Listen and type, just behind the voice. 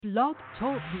Blog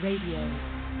Talk Radio.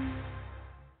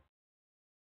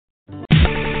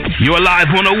 You're live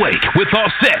on Awake with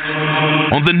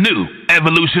Auset on the new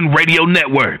Evolution Radio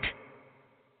Network.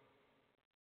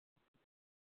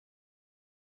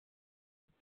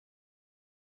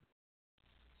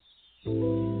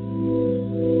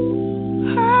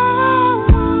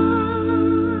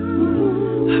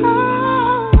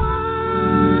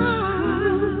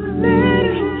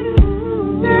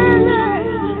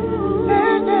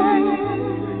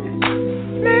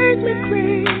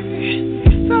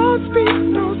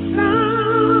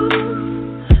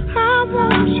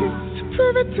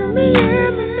 To me in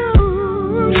the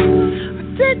news,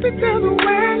 addicted to the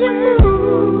way you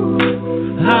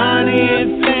move. Honey, if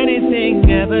anything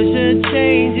ever should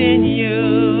change in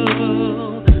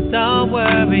you, don't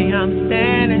worry, I'm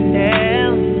standing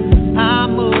there.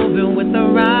 I'm moving with the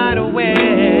right away.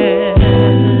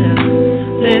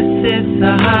 This is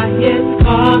the highest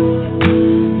cost.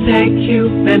 Take you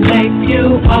and make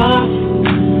you off.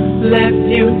 Left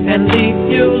you and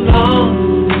leave you lost.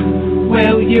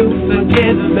 Will you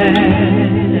forgive me?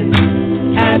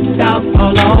 Act out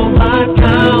all over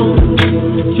town,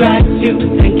 drag you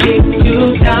and keep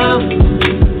you down.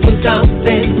 Do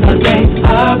something Sunday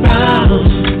around.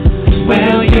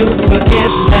 Will you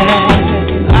forgive me?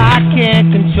 I can't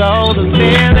control the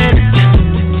feeling,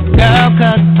 girl,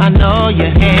 'cause I know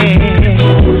you're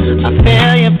here. I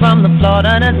feel you from the floor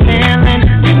to the ceiling.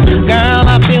 Girl,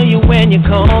 I feel you when you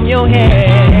comb your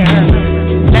hair.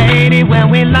 Lady, when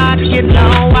we lock it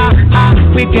low,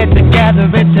 we get together,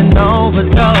 it's an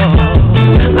overdose.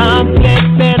 I'm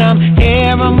flipping, I'm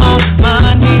here, I'm on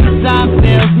my knees. I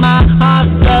feel my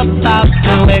heart's about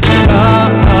to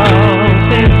explode.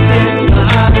 This is my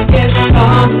highest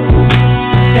song.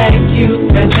 Take you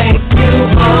and make you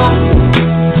home.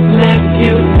 Left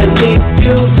you and leave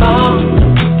you long.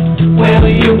 Will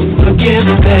you forgive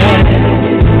me?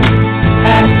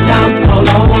 Act out all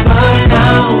over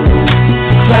now.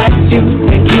 Drag you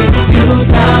and keep you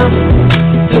down.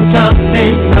 Do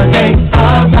something Sunday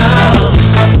around.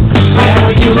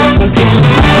 Will you forgive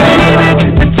me?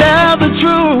 To tell the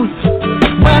truth,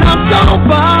 when I'm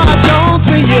sober, I don't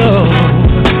for you.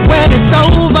 When it's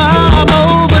over, I'm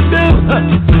overdue.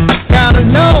 Gotta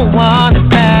no one is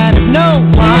bad, no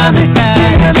one is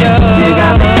bad as you. You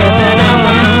got me and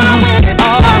I'm with it,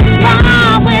 all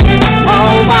I'm with it,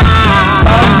 over.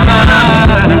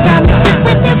 You got me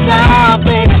with this love,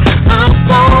 baby. I'm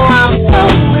so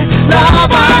in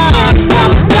love.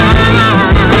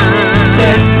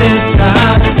 This is the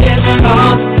highest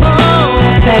cost.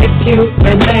 Take you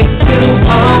and make you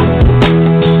home.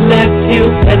 Left you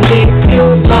and leave you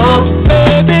long.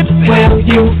 Baby, will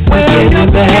you forgive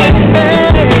me?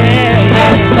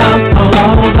 That's out all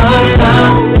over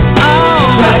town.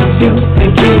 Drag you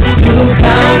and keep you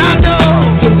down.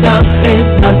 Do something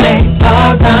Sunday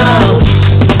around.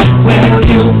 Will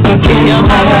you forgive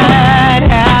me?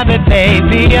 Have it,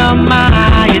 baby, you're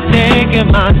mine. You're taking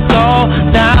my soul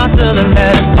down to the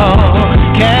letter O.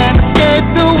 Can't escape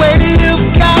the way you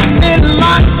got me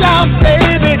locked out,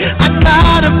 baby. I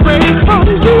gotta break from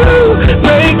you,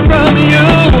 break from you,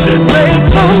 break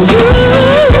from you.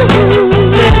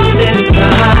 This is the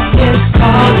highest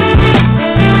call.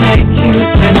 Take you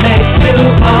and make you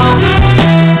home.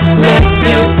 Left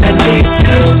you and leave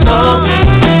you long.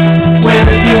 Will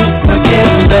you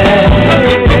forgive me?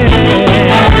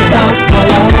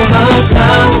 All over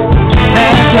town,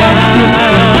 and just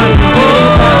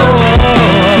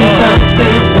you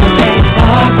something to take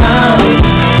around.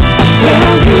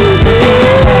 Will you forgive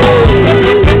me?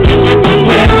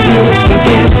 Will you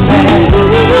forgive me?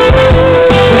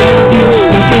 Will you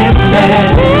forgive me?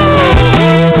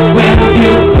 Will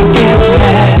you forgive me?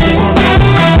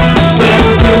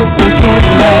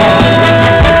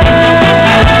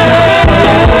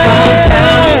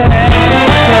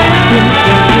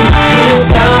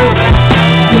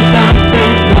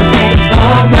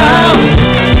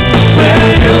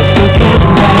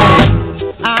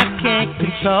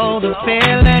 Control the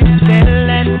feeling,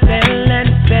 feeling, feeling,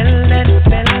 feeling,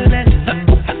 feeling.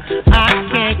 I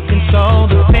can't control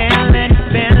the feeling,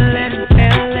 feeling,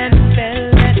 feeling,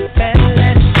 feeling,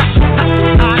 feeling.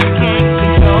 I can't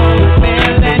control the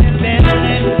feeling,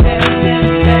 feeling, feeling,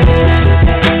 feeling.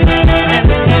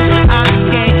 I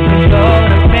can't control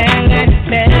the feeling,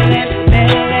 feeling,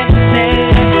 feeling, feeling.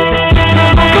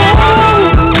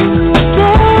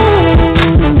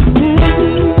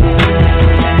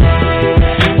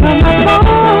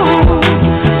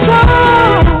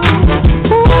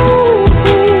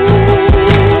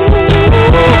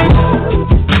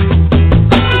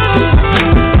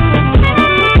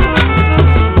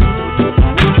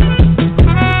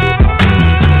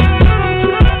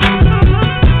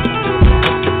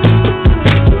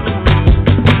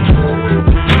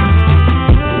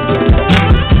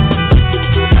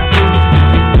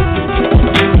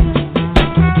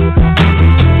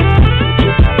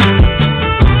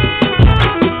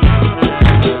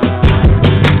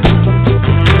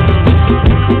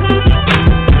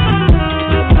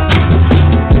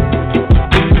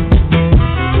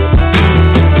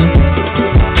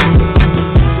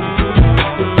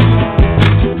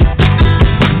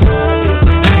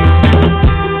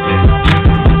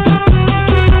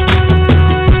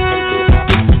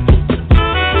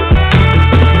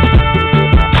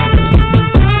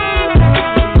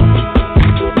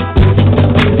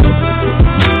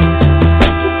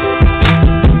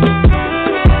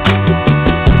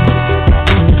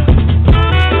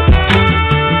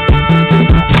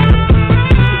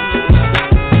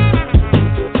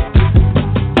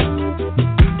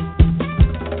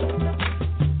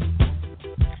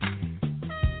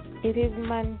 It is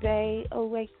Monday,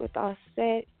 Awake with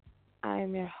Auset. I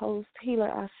am your host, Healer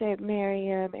Auset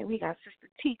Miriam, and we got Sister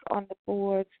Teak on the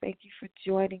boards. Thank you for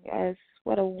joining us.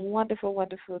 What a wonderful,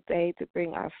 wonderful day to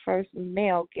bring our first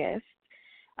male guest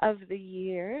of the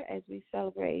year as we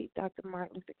celebrate Dr.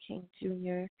 Martin Luther King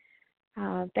Jr.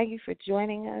 Thank you for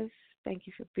joining us. Thank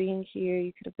you for being here.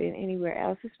 You could have been anywhere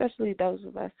else, especially those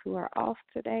of us who are off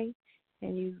today,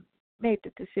 and you made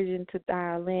the decision to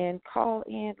dial in, call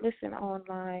in, listen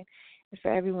online, and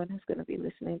for everyone who's going to be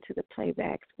listening to the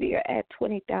playbacks. We are at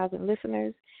 20,000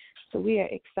 listeners, so we are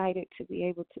excited to be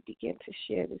able to begin to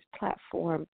share this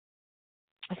platform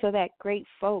so that great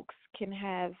folks can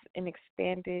have an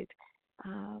expanded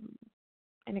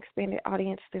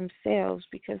audience themselves,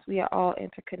 because we are all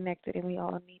interconnected and we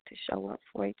all need to show up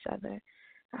for each other.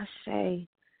 I say,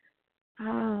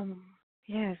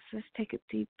 yes, let's take a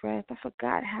deep breath. I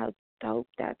forgot how dope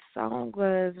that song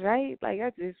was, right? Like,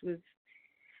 that's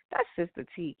Sister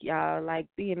Teak, y'all. Like,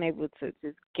 being able to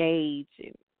just gauge,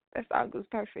 and that song was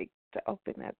perfect to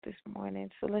open up this morning.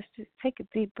 So let's just take a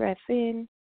deep breath in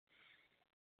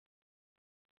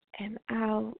and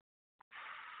out.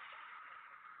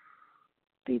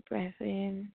 Deep breath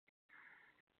in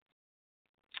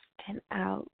and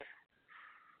out.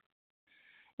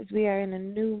 As we are in a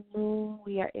new moon,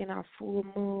 we are in our full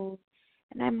moon,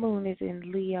 and that moon is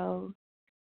in Leo.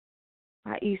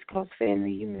 My East Coast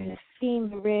family, you may have seen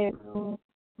the red moon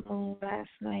last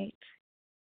night.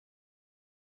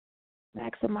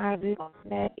 Maximizing on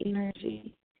that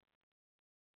energy.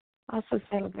 Also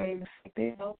celebrating the fact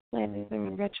that no planets are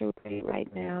in retrograde right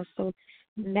now, so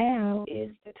now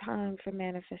is the time for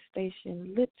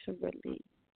manifestation, literally.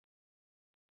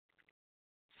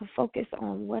 So focus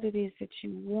on what it is that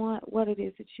you want, what it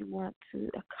is that you want to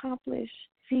accomplish.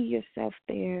 See yourself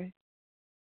there.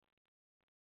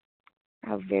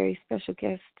 Our very special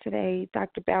guest today,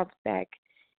 Dr. BounceBack,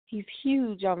 he's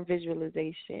huge on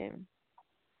visualization.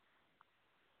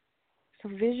 So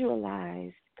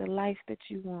visualize the life that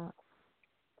you want.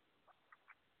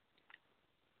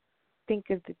 Think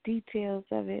of the details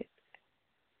of it.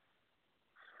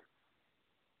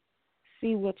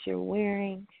 See what you're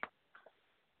wearing.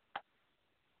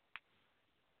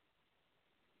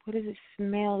 What does it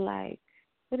smell like?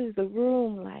 What is the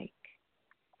room like?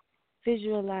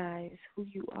 Visualize who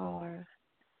you are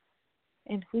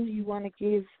and who you want to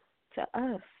give to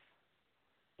us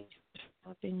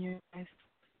up in your life.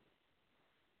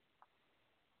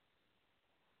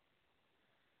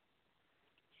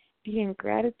 Be in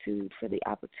gratitude for the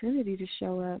opportunity to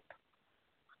show up,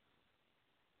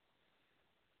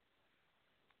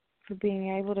 for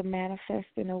being able to manifest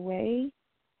in a way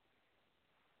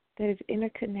that is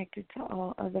interconnected to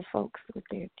all other folks with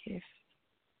their gifts.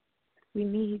 We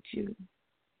need you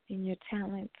in your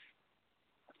talents,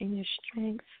 in your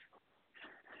strengths.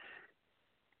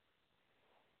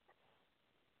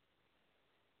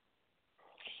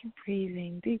 Keep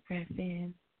breathing, deep breath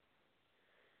in.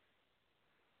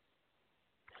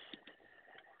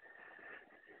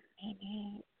 And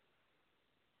out.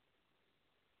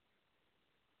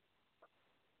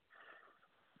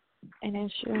 And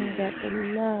ensuring that the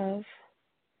love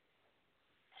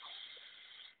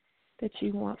that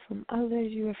you want from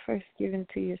others, you are first given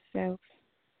to yourself.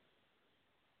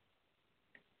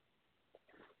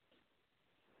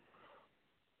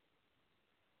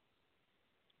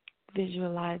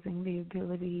 Visualizing the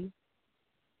ability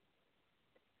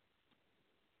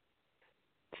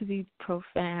to be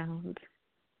profound.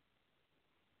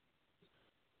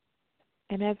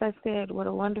 And as I said, what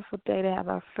a wonderful day to have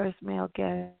our first male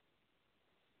guest.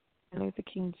 Luther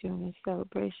King Jr.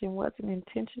 celebration wasn't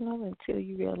intentional until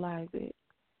you realize it.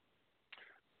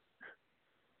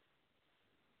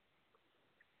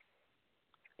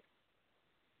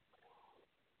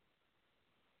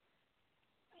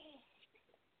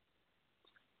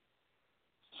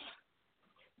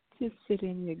 Just sit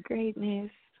in your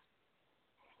greatness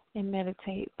and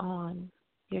meditate on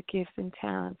your gifts and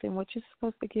talents and what you're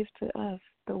supposed to give to us,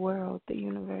 the world, the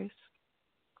universe.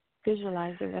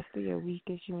 Visualize the rest of your week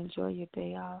as you enjoy your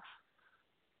day off.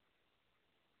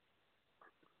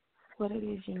 What it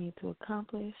is you need to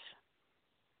accomplish.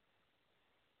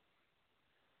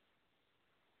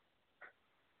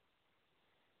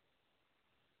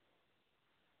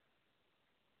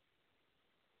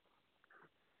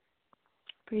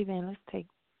 Breathe in. Let's take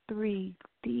 3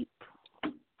 deep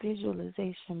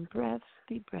visualization breaths.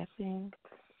 Deep breath in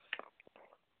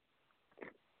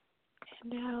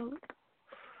and out.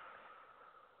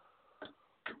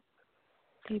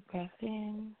 Deep breath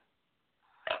in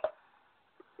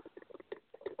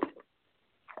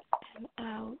and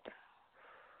out.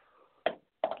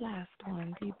 Last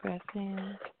one. Deep breath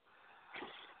in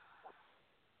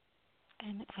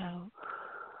and out.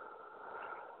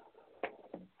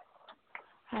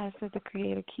 I ask that the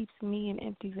Creator keeps me an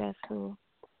empty vessel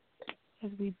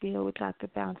as we build with Dr.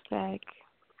 BounceBack.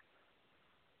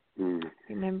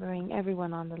 Remembering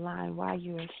everyone on the line, why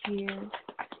you are here,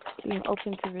 being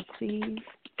open to receive,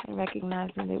 and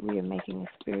recognizing that we are making a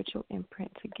spiritual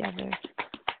imprint together.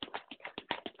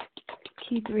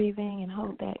 Keep breathing and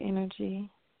hold that energy.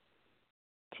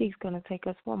 T's going to take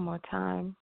us one more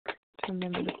time to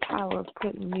remember the power of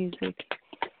putting music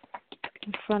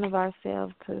in front of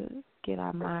ourselves to get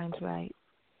our minds right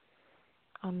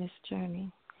on this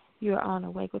journey. You are on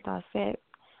Awake with Auset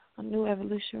on New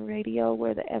Evolution Radio,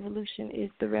 where the evolution is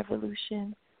the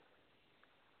revolution.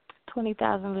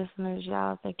 20,000 listeners,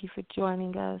 y'all. Thank you for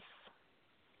joining us.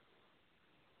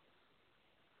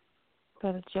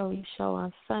 Brother Joey's show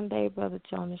on Sunday, Brother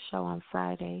Jonah's show on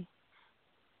Friday.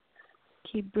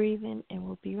 Keep breathing, and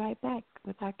we'll be right back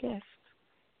with our guest.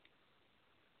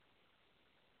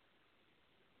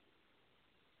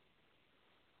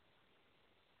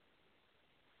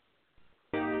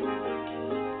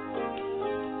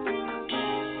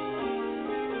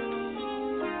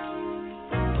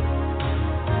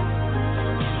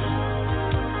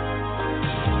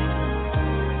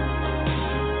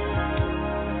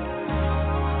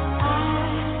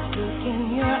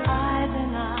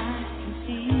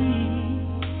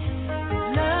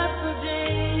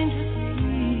 Dangerous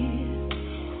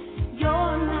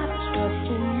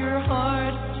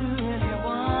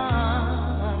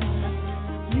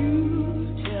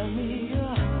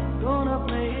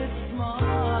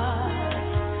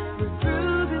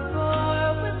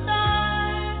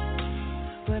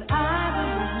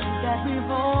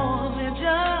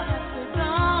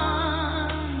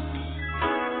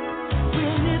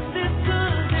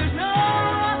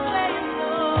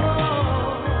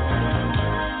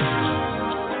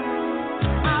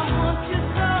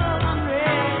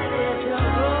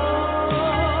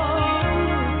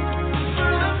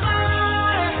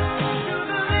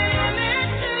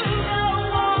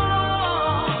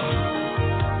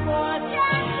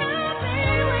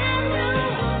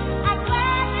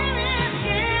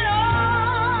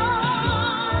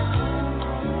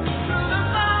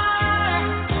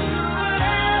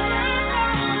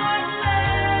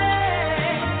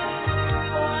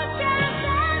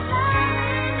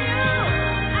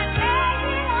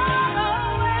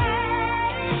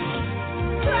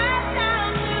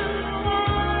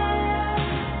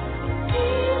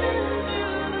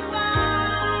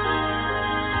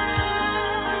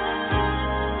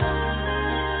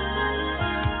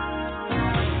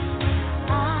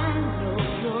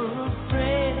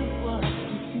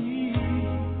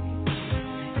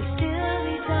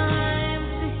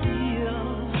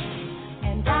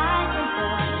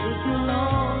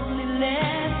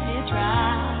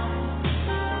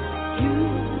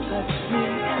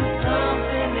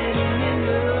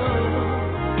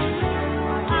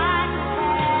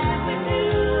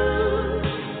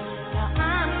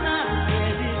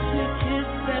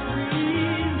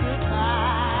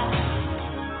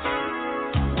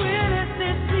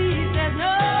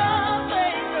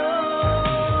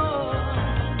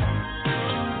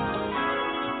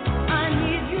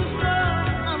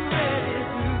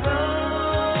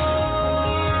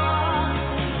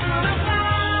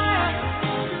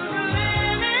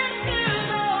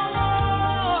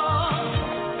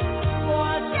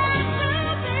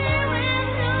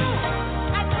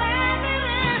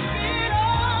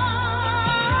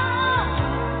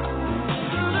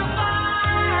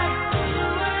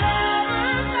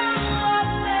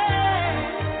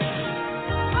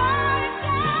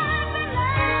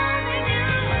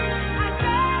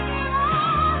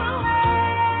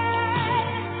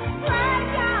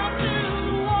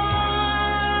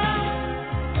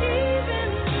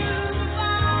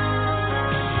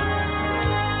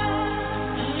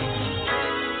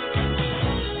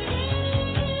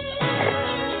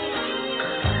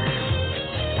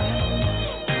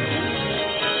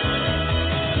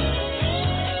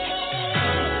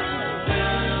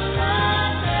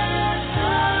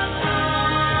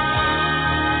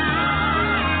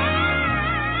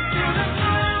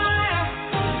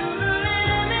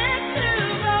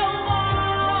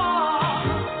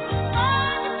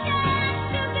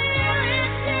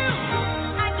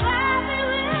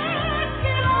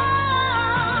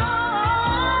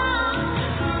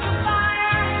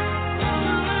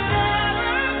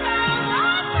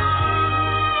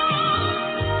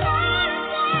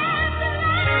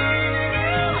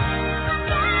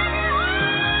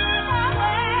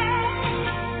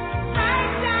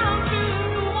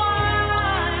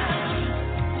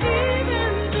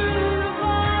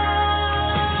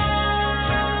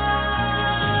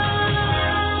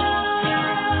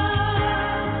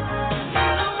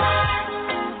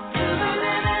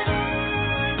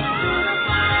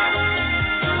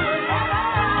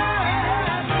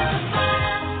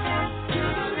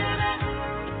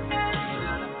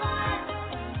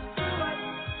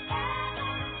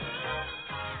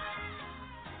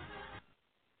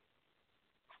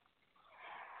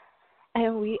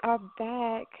And we are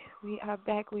back. We are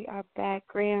back. We are back.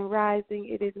 Grand Rising.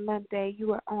 It is Monday.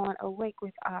 You are on Awake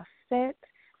with Auset.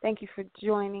 Thank you for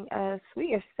joining us.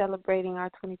 We are celebrating our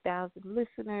 20,000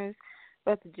 listeners.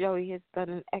 Brother Joey has done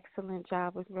an excellent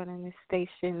job with running this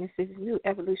station. This is New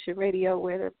Evolution Radio,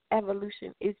 where the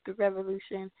evolution is the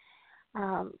revolution.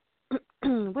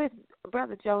 With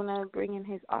Brother Jonah bringing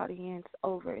his audience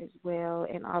over as well,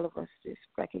 and all of us just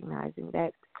recognizing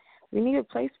that we need a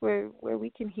place where we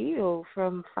can heal,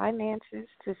 from finances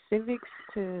to civics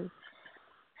to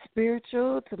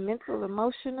spiritual to mental,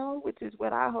 emotional, which is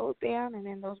what I hold down. And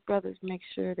then those brothers make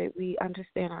sure that we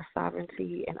understand our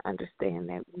sovereignty and understand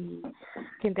that we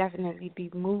can definitely be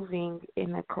moving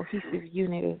in a cohesive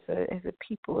unit as a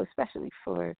people, especially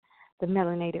for the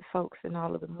melanated folks and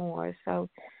all of the more. So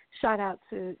shout out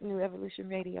to New Evolution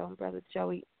Radio and Brother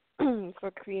Joey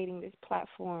for creating this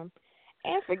platform.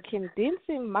 And for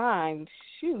condensing mine,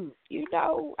 shoot,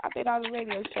 I've been on the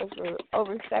radio show for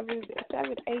over 7,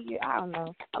 8 years, I don't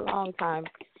know, a long time.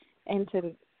 And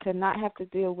to not have to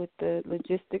deal with the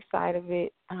logistics side of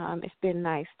it, it's been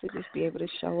nice to just be able to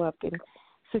show up. And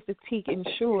Sister Teak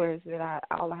ensures that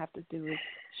all I have to do is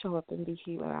show up and be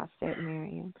healer. Auset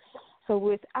Miriam. So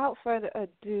without further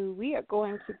ado, we are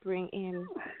going to bring in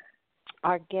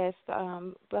our guest.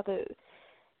 Brother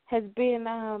has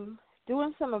been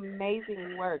doing some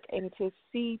amazing work, and to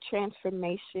see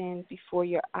transformation before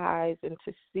your eyes and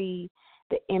to see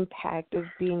the impact of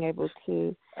being able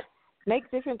to make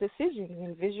different decisions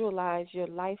and visualize your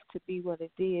life to be what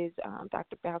it is.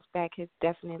 Dr. BounceBack has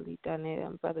definitely done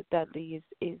it. Brother Dudley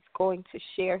is going to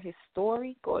share his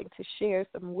story, going to share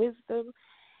some wisdom,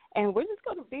 and we're just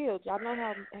going to build. Y'all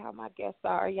know how my guests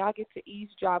are. Y'all get to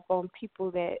eavesdrop on people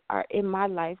that are in my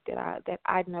life that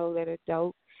I know that are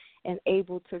dope and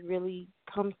able to really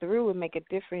come through and make a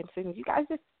difference. And you guys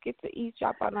just get to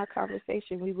eavesdrop on our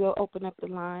conversation. We will open up the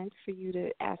lines for you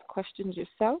to ask questions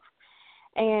yourself.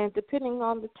 And depending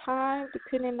on the time,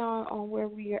 depending on where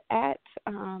we are at,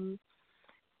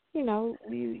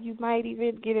 you might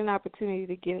even get an opportunity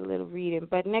to get a little reading.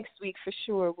 But next week for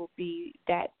sure will be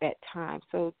that time.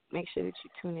 So make sure that you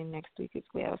tune in next week as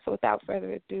well. So without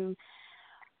further ado,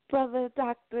 Brother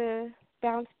Dr.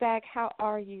 BounceBack, how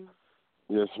are you?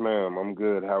 Yes, ma'am. I'm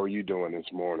good. How are you doing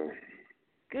this morning?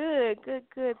 Good.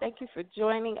 Thank you for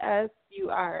joining us. You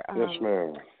are. Yes,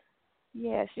 ma'am.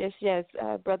 Yes.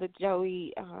 Brother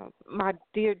Joey, my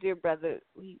dear brother,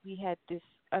 we had this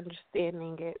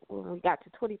understanding that when we got to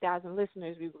 20,000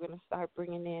 listeners, we were going to start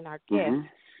bringing in our guests. Mm-hmm.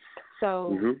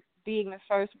 So being the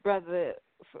first brother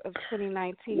of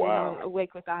 2019 wow. on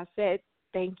Awake with Auset,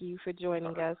 thank you for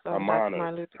joining us on Dr.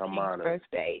 Martin Luther King's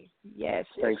birthday. Yes.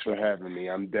 Thanks for having me.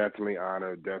 I'm definitely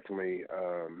honored.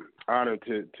 Honored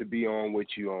to be on with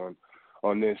you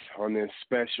on this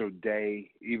special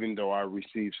day. Even though I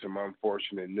received some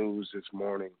unfortunate news this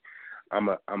morning, I'm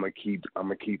a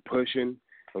keep pushing,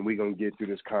 and we're gonna get through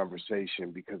this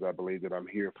conversation because I believe that I'm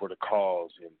here for the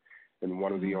cause. And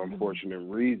one of the unfortunate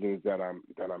reasons that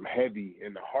I'm heavy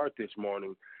in the heart this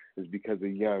morning is because a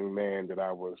young man that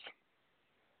I was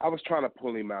trying to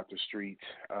pull him out the streets.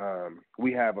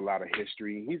 We have a lot of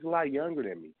history. He's a lot younger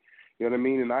than me. You know what I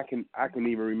mean? And I can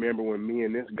even remember when me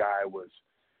and this guy was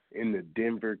in the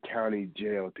Denver County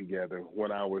Jail together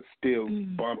when I was still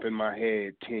bumping my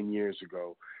head 10 years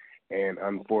ago. And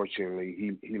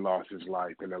unfortunately, he lost his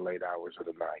life in the late hours of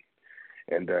the night.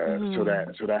 And so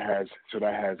that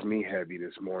has me heavy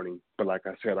this morning. But like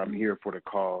I said, I'm here for the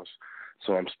cause.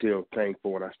 So I'm still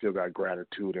thankful, and I still got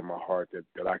gratitude in my heart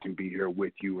that I can be here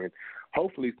with you and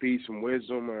hopefully feed some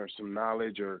wisdom or some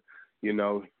knowledge or,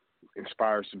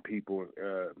 inspire some people.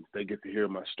 They get to hear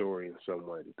my story in some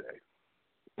way today.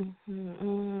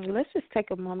 Let's just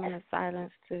take a moment of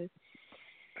silence to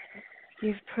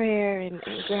give prayer and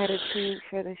gratitude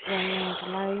for this young man's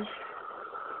life.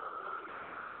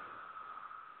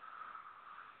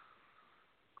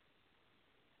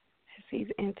 He's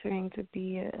entering to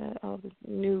be a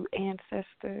new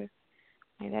ancestor.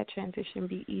 May that transition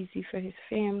be easy for his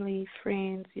family,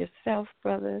 friends, yourself,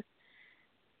 brother.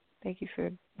 Thank you for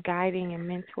guiding and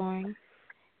mentoring.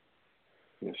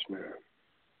 Yes, ma'am.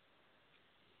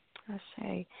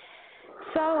 Okay.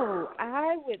 So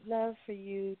I would love for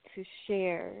you to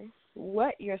share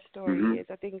what your story is.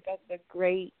 I think that's a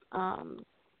great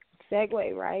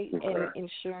segue, right? Okay. And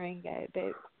ensuring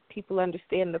that people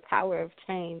understand the power of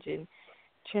change and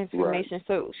transformation. Right.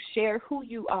 So share who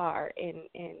you are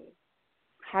and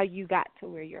how you got to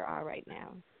where you are right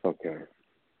now. Okay.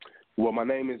 Well, my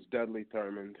name is Dudley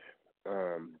Thurmond,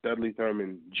 Dudley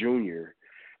Thurmond Jr.,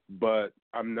 but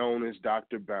I'm known as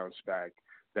Dr. BounceBack.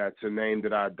 That's a name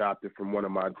that I adopted from one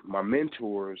of my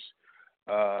mentors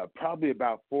probably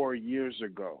about 4 years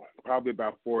ago.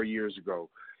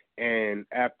 And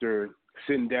after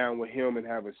sitting down with him and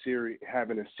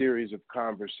having a series of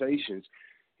conversations,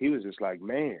 he was just like,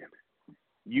 man,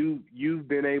 you've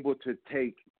been able to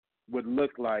take what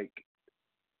looked like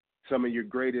some of your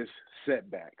greatest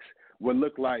setbacks, what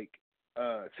looked like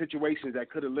situations that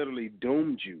could have literally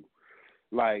doomed you,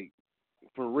 like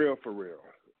for real,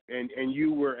 and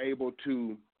you were able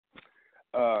to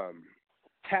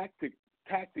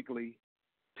tactically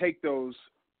take those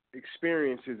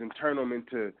experiences and turn them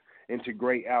into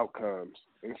great outcomes.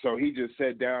 And so he just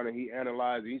sat down and he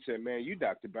analyzed it. He said, man, you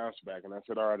Dr. BounceBack. And I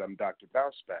said, all right, I'm Dr.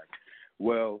 BounceBack.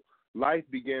 Well, life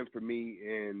began for me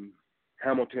in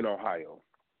Hamilton, Ohio.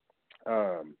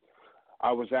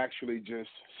 I was actually just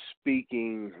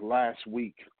speaking last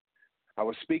week.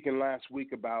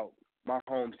 About my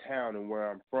hometown and where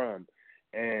I'm from.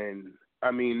 And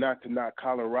I mean, not to knock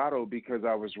Colorado, because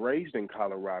I was raised in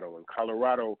Colorado, and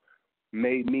Colorado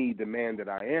made me the man that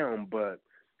I am. But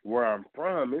where I'm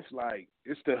from, it's like,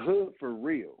 it's the hood for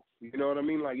real. You know what I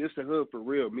mean? Like, it's the hood for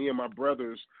real. Me and my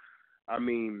brothers, I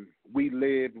mean, we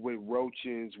lived with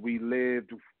roaches. We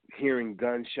lived hearing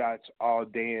gunshots all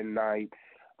day and night.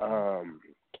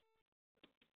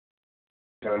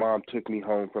 My mom took me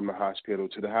home from the hospital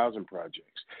to the housing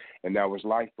projects, and that was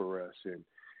life for us.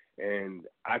 And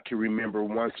I can remember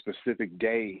one specific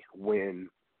day when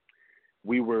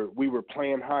we were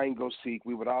playing hide and go seek.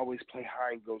 We would always play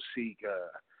hide and go seek,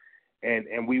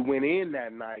 and we went in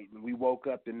that night, and we woke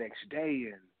up the next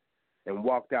day and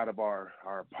walked out of our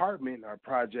apartment, our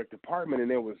project apartment,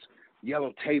 and there was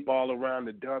yellow tape all around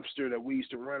the dumpster that we used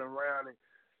to run around. And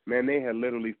man, they had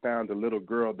literally found a little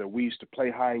girl that we used to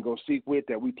play hide and go seek with,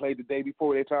 that we played the day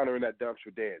before. They found her in that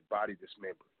dumpster dead, body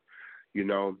dismembered, you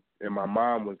know. And my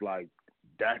mom was like,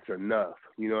 that's enough.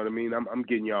 You know what I mean? I'm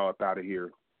getting y'all up out of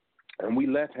here. And we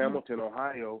left Hamilton,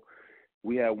 Ohio.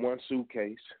 We had one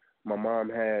suitcase. My mom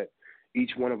had,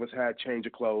 each one of us had change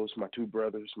of clothes, my two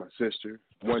brothers, my sister,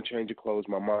 one change of clothes.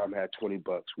 My mom had $20.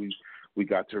 We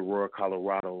got to Aurora,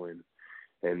 Colorado,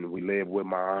 and we lived with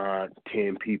my aunt,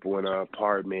 10 people in our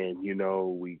apartment. You know,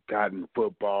 we got in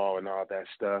football and all that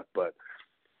stuff, but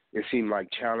it seemed like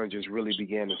challenges really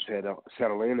began to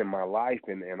settle in my life,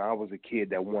 and I was a kid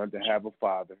that wanted to have a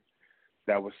father.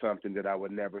 That was something that I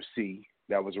would never see.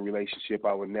 That was a relationship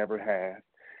I would never have.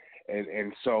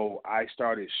 And so I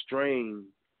started straying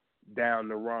down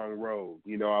the wrong road.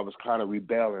 You know, I was kind of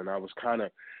rebelling. I was kind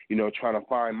of, you know, trying to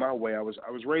find my way. I was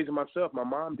raising myself. My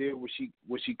mom did what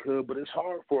she could, but it's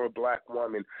hard for a black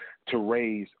woman to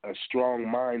raise a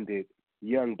strong-minded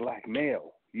young black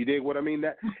male. You dig what I mean?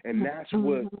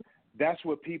 That's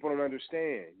what people don't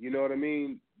understand. You know what I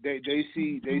mean? They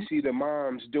see the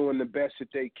moms doing the best that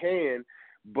they can,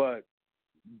 but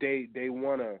they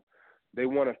want to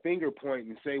finger point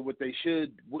and say what they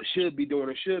should be doing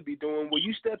or should be doing. Well,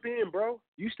 you step in, bro.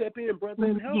 You step in, brother,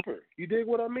 and help her. You dig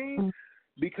what I mean?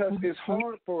 Because it's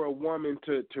hard for a woman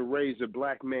to raise a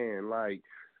black man.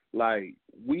 Like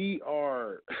we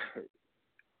are.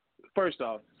 First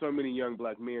off, so many young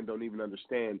black men don't even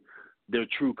understand their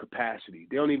true capacity.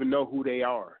 They don't even know who they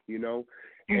are, you know?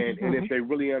 And if they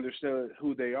really understood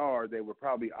who they are, they would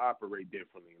probably operate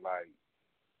differently. Like,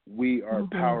 we are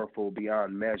powerful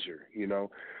beyond measure, you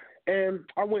know? And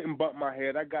I went and bumped my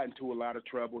head. I got into a lot of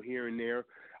trouble here and there.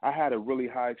 I had a really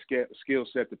high skill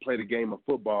set to play the game of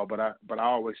football, but I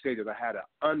always stated I had an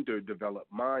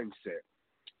underdeveloped mindset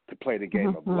to play the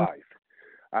game of life.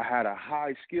 I had a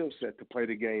high skill set to play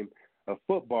the game of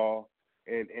football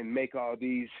and make all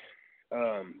these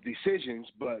decisions,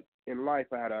 but in life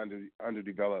I had an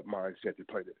underdeveloped mindset to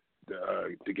play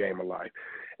the game of life.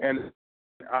 And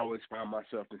I always found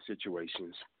myself in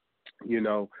situations, you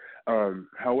know.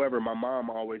 However, my mom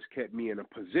always kept me in a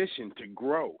position to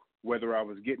grow, whether I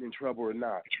was getting in trouble or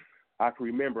not. I can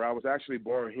remember I was actually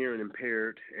born hearing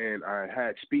impaired, and I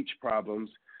had speech problems,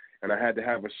 and I had to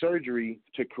have a surgery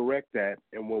to correct that.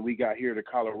 And when we got here to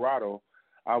Colorado,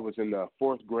 I was in the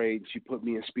 4th grade. She put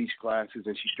me in speech classes,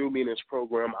 and she threw me in this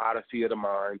program, Odyssey of the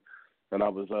Mind. And I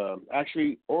was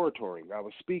actually oratoring. I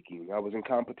was speaking. I was in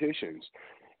competitions.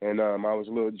 And I was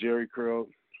a little Jerry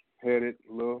curl-headed,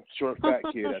 little short, fat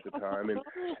kid at the time.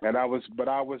 And I was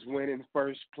winning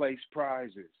first place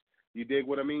prizes. You dig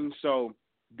what I mean? So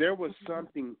there was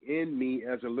something in me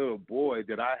as a little boy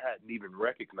that I hadn't even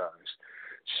recognized.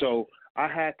 So I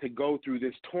had to go through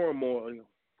this turmoil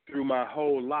through my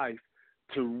whole life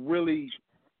to really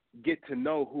get to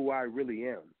know who I really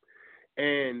am.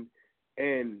 And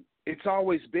it's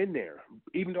always been there.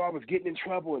 Even though I was getting in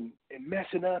trouble and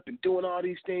messing up and doing all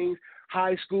these things,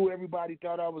 high school, everybody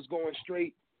thought I was going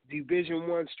straight Division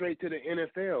I straight to the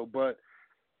NFL, but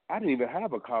I didn't even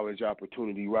have a college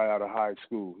opportunity right out of high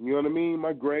school. You know what I mean?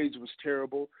 My grades was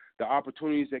terrible. The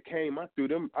opportunities that came, I threw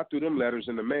them letters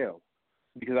in the mail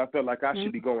because I felt like I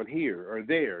should be going here or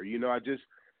there. You know, I just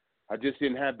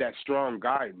didn't have that strong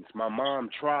guidance. My mom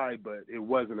tried, but it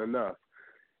wasn't enough.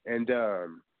 And I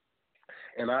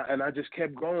just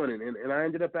kept going, and I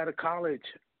ended up out of college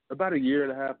about a year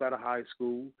and a half out of high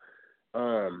school.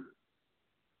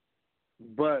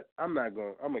 But I'm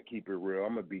gonna keep it real.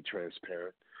 I'm gonna be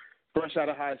transparent. Fresh out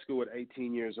of high school at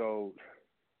 18 years old.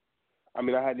 I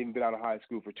mean, I hadn't even been out of high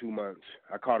school for 2 months.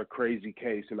 I caught a crazy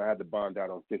case, and I had to bond out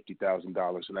on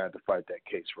 $50,000, and I had to fight that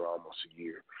case for almost a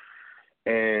year.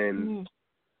 And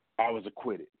I was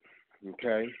acquitted.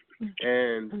 Okay,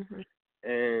 and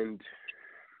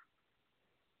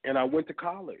I went to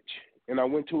college, and I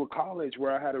went to a college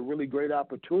where I had a really great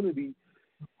opportunity,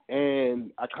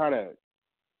 and I kind of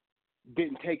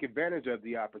didn't take advantage of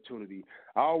the opportunity.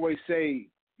 I always say,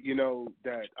 you know,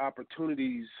 that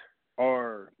opportunities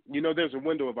are, you know, there's a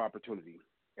window of opportunity,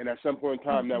 and at some point in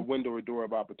time, that window or door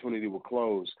of opportunity will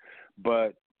close.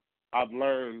 But I've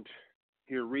learned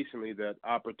here recently that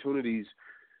opportunities,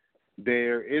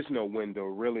 there is no window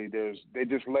really. They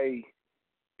just lay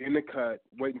in the cut,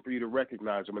 waiting for you to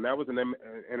recognize them. And that was an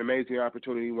amazing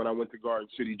opportunity when I went to Garden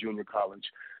City Junior College.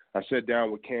 I sat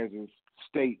down with Kansas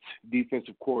State's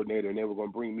defensive coordinator, and they were going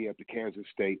to bring me up to Kansas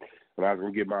State, and I was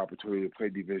going to get my opportunity to play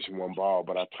Division I ball,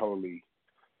 but I totally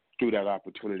threw that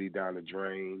opportunity down the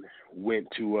drain.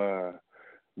 Went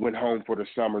home for the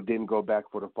summer, didn't go back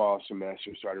for the fall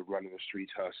semester, started running the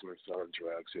streets, hustling, selling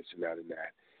drugs, this and that and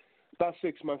that. About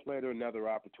 6 months later, another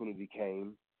opportunity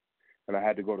came, and I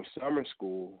had to go to summer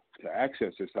school to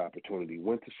access this opportunity.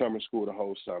 Went to summer school the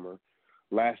whole summer.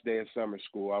 Last day of summer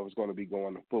school, I was going to be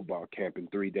going to football camp in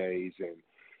 3 days.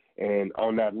 And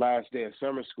on that last day of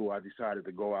summer school, I decided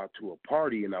to go out to a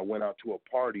party, and I went out to a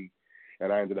party,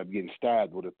 and I ended up getting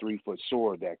stabbed with a 3-foot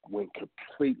sword that went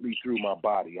completely through my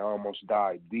body. I almost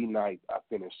died the night I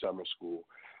finished summer school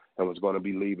and was going to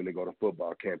be leaving to go to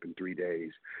football camp in 3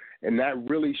 days. And that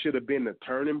really should have been the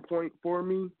turning point for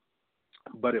me,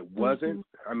 but it wasn't.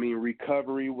 I mean,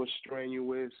 recovery was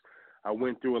strenuous. I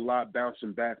went through a lot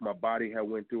bouncing back. My body had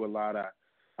went through a lot.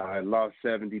 I lost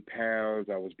 70 pounds.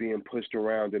 I was being pushed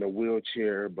around in a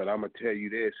wheelchair. But I'm going to tell you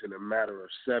this, in a matter of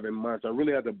 7 months, I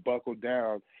really had to buckle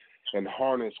down and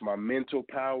harness my mental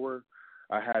power.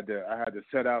 I had to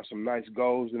set out some nice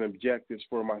goals and objectives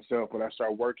for myself. When I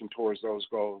started working towards those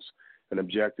goals and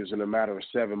objectives, in a matter of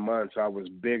 7 months, I was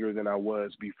bigger than I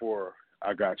was before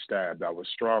I got stabbed. I was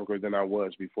stronger than I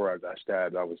was before I got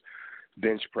stabbed. I was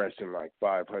bench pressing like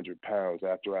 500 pounds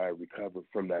after I recovered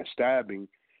from that stabbing,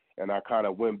 and I kind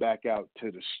of went back out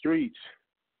to the streets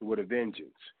with a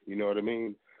vengeance. You know what I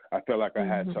mean? I felt like I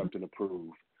had something to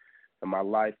prove, and my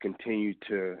life continued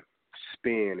to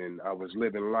spin, and I was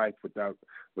living life without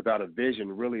a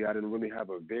vision. Really, I didn't really have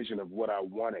a vision of what I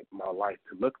wanted my life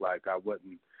to look like. I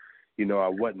wasn't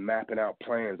mapping out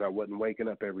plans. I wasn't waking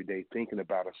up every day thinking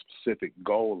about a specific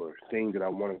goal or thing that I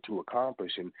wanted to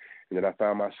accomplish. And then I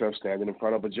found myself standing in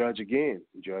front of a judge again,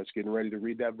 judge getting ready to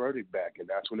read that verdict back. And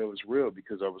that's when it was real,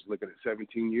 because I was looking at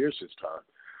 17 years this time.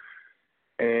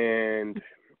 And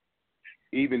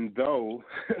even though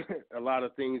a lot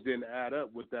of things didn't add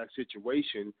up with that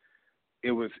situation,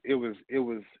 it was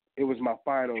my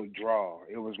final draw.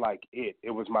 It was like it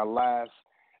was my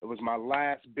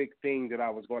last big thing that I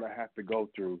was going to have to go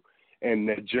through. And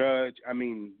the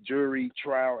jury,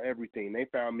 trial, everything, they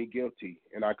found me guilty,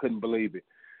 and I couldn't believe it.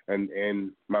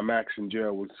 And my max in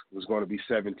jail was going to be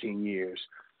 17 years.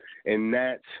 And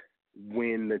that's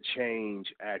when the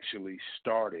change actually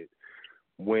started.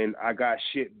 When I got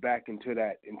shipped back into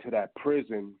that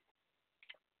prison,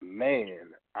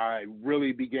 man, I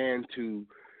really began to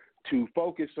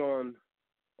focus on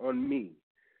me.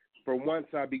 For once,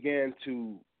 I began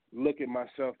to look at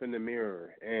myself in the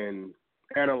mirror and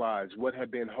analyze what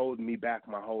had been holding me back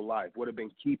my whole life, what had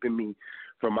been keeping me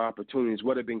from opportunities,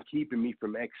 what had been keeping me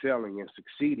from excelling and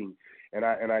succeeding. And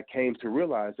I came to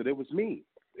realize that it was me.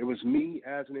 It was me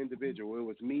as an individual. It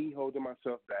was me holding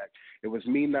myself back. It was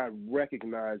me not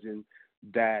recognizing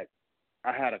that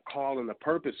I had a call and a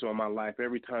purpose on my life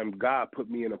every time God put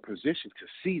me in a position to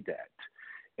see that.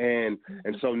 And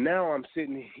so now I'm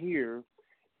sitting here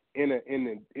in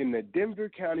the Denver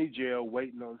County Jail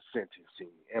waiting on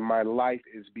sentencing, and my life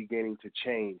is beginning to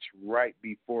change right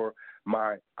before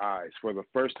my eyes. For the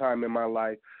first time in my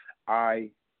life, I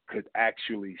could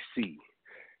actually see.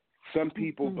 Some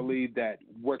people believe that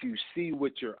what you see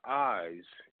with your eyes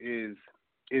is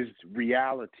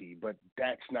reality, but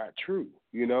that's not true.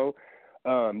 You know,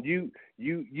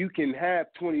 You can have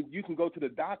 20. You can go to the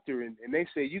doctor and they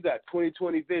say you got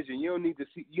 20/20 vision. You don't need to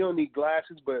see. You don't need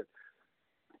glasses, but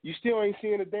you still ain't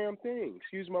seeing a damn thing.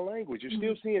 Excuse my language. You're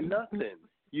still seeing nothing.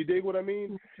 You dig what I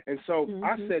mean? And so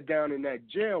I sat down in that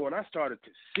jail and I started to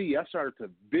see. I started to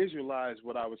visualize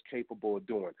what I was capable of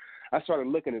doing. I started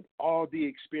looking at all the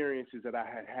experiences that I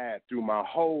had had through my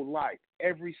whole life,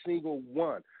 every single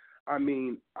one. I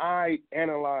mean, I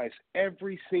analyzed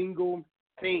every single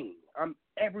thing,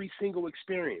 every single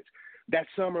experience. That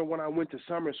summer when I went to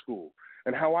summer school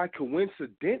and how I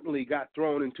coincidentally got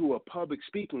thrown into a public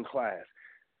speaking class.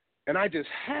 And I just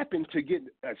happened to get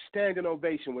a standing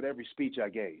ovation with every speech I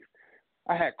gave.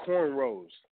 I had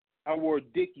cornrows. I wore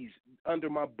Dickies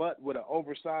under my butt with an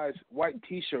oversized white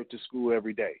T-shirt to school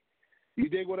every day. You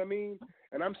dig what I mean?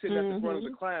 And I'm sitting at the front of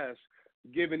the class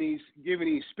giving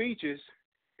these speeches,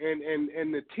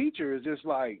 and the teacher is just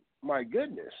like, my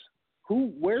goodness,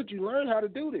 where'd you learn how to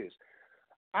do this?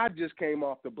 I just came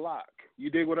off the block. You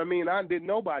dig what I mean? Didn't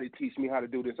nobody teach me how to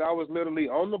do this. I was literally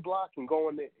on the block and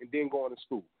then going to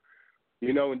school.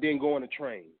 You know, and then going to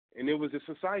train. And it was just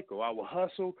a cycle. I would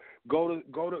hustle, go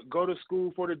to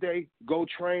school for the day, go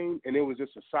train, and it was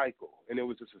just a cycle. And I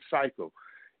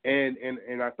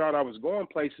thought I was going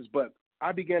places, but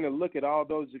I began to look at all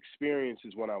those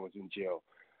experiences when I was in jail.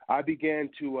 I began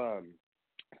to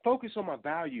focus on my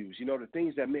values, you know, the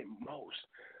things that meant most.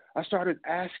 I started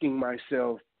asking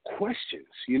myself questions,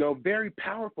 you know, very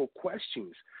powerful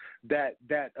questions that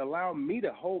allow me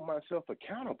to hold myself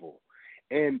accountable.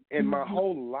 And my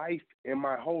whole life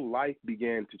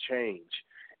began to change.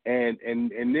 And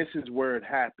this is where it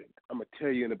happened. I'm gonna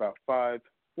tell you in about 4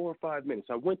 or 5 minutes.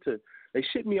 They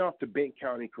shipped me off to Benton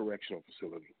County Correctional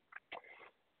Facility.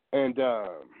 And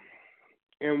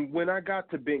when I got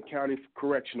to Benton County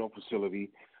Correctional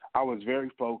Facility, I was very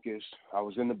focused. I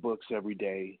was in the books every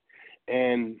day.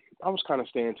 And I was kind of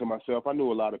staying to myself. I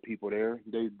knew a lot of people there.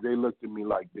 They looked at me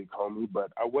like big homie,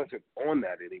 but I wasn't on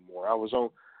that anymore. I was on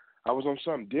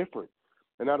something different.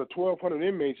 And out of 1,200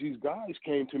 inmates, these guys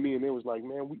came to me and they was like,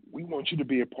 man, we want you to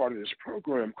be a part of this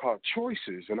program called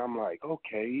Choices. And I'm like,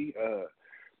 okay,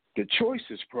 the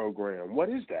Choices program, what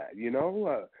is that? You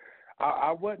know,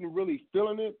 I wasn't really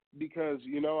feeling it because,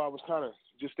 you know, I was kind of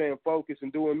just staying focused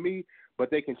and doing me. But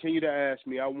they continued to ask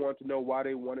me. I wanted to know why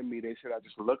they wanted me. They said I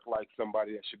just looked like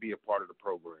somebody that should be a part of the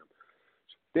program.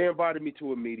 They invited me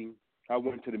to a meeting. I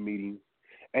went to the meeting.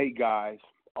 8 guys,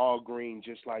 all green,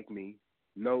 just like me.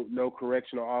 No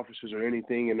correctional officers or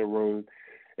anything in the room,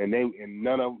 and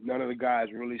none of the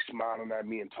guys really smiling at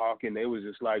me and talking. They was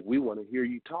just like, we want to hear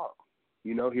you talk.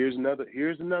 You know, here's another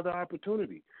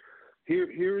opportunity.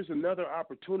 Here's another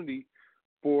opportunity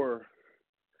for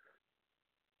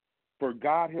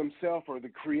God himself or the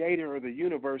creator of the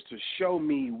universe to show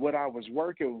me what I was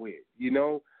working with, you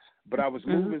know. But I was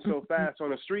moving so fast on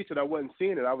the streets that I wasn't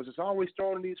seeing it. I was just always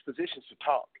thrown in these positions to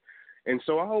talk. And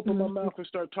so I opened my mouth and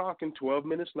started talking. 12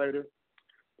 minutes later,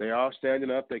 they all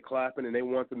standing up, they clapping, and they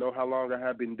want to know how long I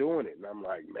had been doing it. And I'm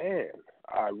like, man,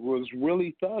 I was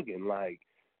really thugging. Like,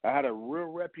 I had a real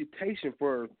reputation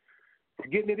for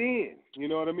getting it in. You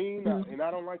know what I mean? And I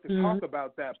don't like to talk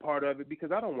about that part of it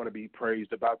because I don't want to be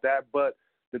praised about that. But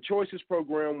the Choices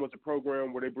program was a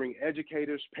program where they bring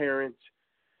educators, parents,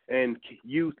 and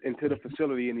youth into the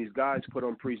facility, and these guys put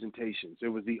on presentations. It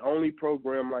was the only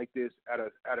program like this at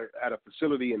a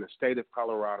facility in the state of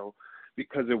Colorado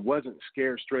because it wasn't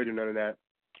scared straight or none of that.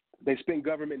 They spent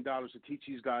government dollars to teach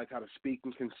these guys how to speak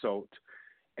and consult,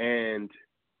 and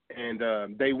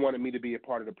they wanted me to be a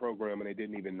part of the program, and they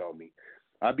didn't even know me.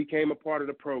 I became a part of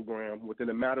the program. Within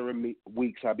a matter of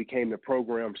weeks, I became the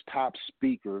program's top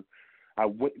speaker.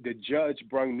 The judge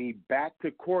brought me back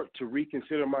to court to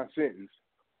reconsider my sentence.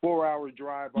 4-hour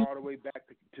drive all the way back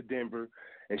to Denver,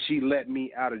 and she let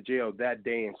me out of jail that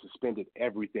day and suspended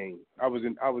everything. I was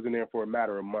in there for a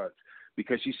matter of months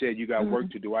because she said you got work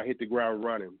to do. I hit the ground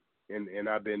running, and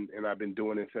I've been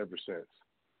doing this ever since.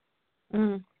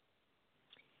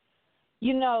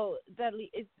 You know, Dudley,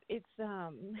 it's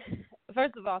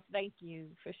first of all, thank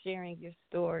you for sharing your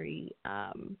story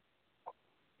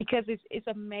because it's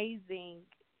amazing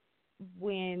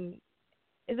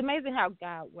It's amazing how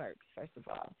God works, first of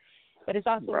all. But it's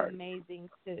also amazing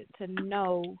to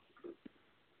know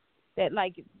that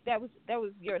that was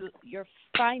your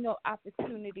final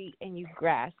opportunity and you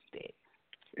grasped it.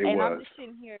 I'm just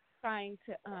sitting here trying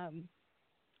to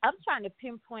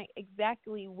pinpoint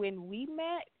exactly when we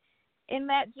met in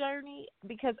that journey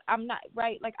because I'm not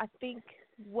right. Like I think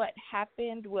what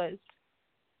happened was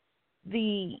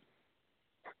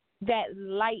that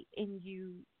light in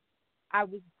you I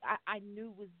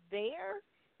knew was there,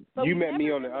 But you we met never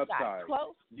me on the really got upside.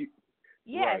 close.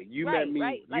 Yes, right. You met me.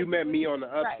 Right. You like, met me on the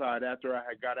right. upside after I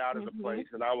had got out of the place,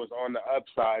 and I was on the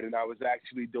upside, and I was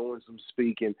actually doing some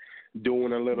speaking,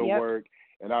 doing a little work,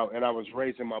 and I was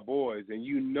raising my boys. And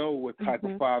you know what type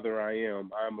of father I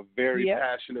am. I'm a very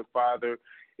passionate father.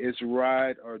 It's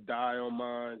ride or die on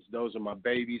mine. Those are my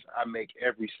babies. I make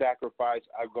every sacrifice.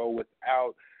 I go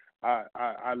without.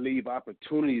 I leave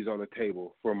opportunities on the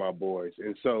table for my boys,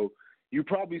 and so. You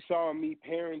probably saw me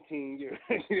parenting. You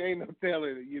ain't no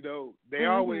telling it, you know. They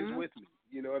always with me.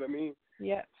 You know what I mean?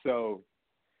 Yeah. So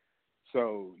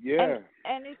yeah.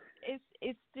 And it's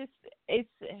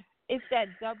that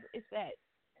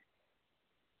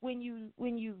when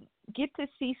you get to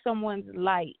see someone's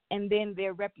light, and then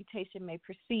their reputation may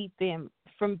precede them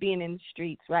from being in the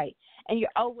streets, right? And you're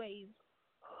always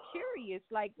curious,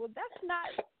 like, well, that's not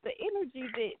the energy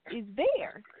that is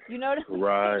there. You know what I mean?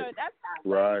 Right. You know, that's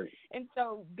not right. And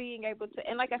so being able to,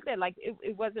 and like I said, like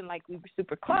it wasn't like we were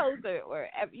super close or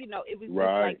you know, it was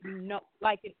just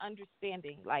like an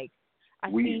understanding. Like I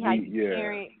see how you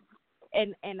parent,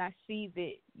 and I see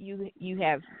that you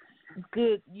have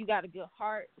you got a good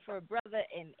heart for a brother,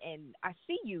 and I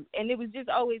see you, and it was just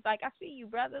always like, I see you,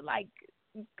 brother, like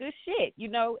good shit, you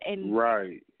know, and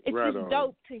it's just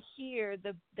dope to hear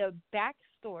the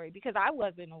backstory, because I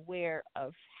wasn't aware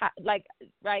of how, like,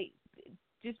 right,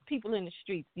 just people in the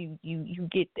streets, you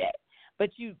get that,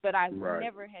 but I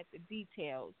never had the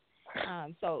details.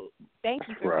 So thank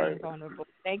you for being vulnerable.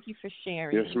 Thank you for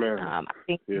sharing. Yes, ma'am.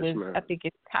 I think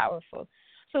it's powerful.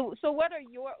 So what are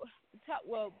your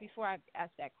before I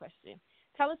ask that question,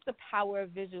 tell us the power of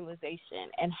visualization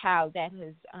and how that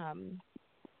has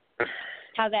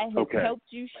helped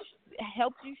you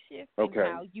shift, and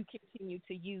how you continue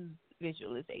to use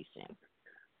visualization.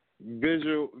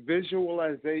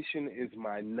 Visualization is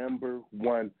my number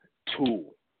one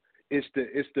tool. It's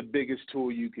the biggest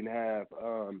tool you can have.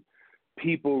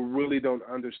 People really don't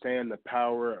understand the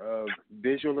power of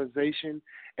visualization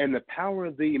and the power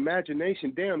of the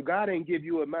imagination. Damn, God ain't give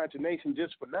you imagination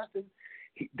just for nothing.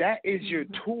 That is your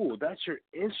tool. That's your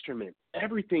instrument.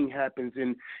 Everything happens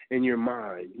in your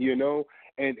mind, you know.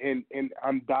 And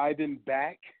I'm diving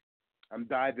back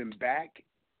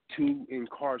to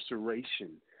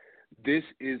incarceration. This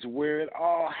is where it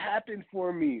all happened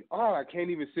for me. Oh, I can't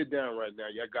even sit down right now.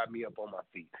 Y'all got me up on my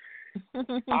feet.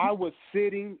 I was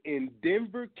sitting in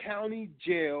Denver County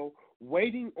Jail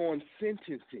waiting on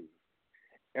sentencing,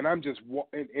 and I'm just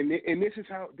and this is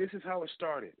how it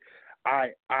started.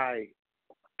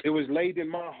 It was laid in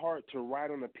my heart to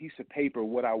write on a piece of paper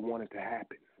what I wanted to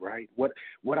happen, right? What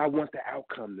I want the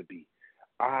outcome to be.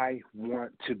 I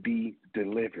want to be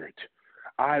delivered.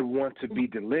 I want to be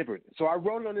delivered. So I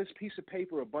wrote on this piece of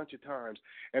paper a bunch of times,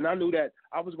 and I knew that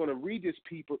I was going to read this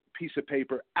piece of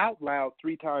paper out loud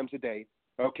 3 times a day,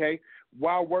 okay,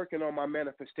 while working on my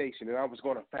manifestation, and I was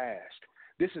going to fast.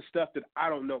 This is stuff that I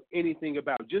don't know anything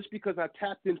about. Just because I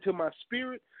tapped into my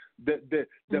spirit, the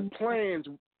plans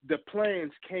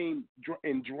came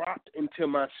and dropped into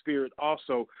my spirit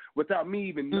also without me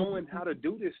even knowing how to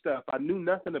do this stuff. I knew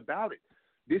nothing about it.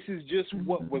 This is just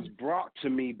what was brought to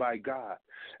me by God.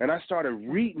 And I started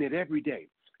reading it every day.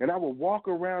 And I would walk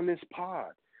around this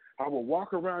pod.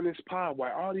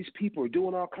 While all these people are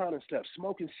doing all kind of stuff,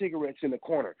 smoking cigarettes in the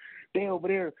corner. They're over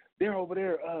there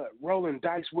rolling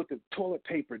dice with the toilet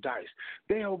paper dice.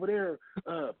 They over there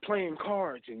playing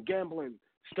cards and gambling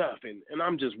stuff. And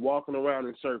I'm just walking around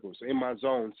in circles in my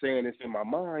zone, saying this in my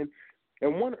mind.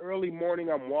 And one early morning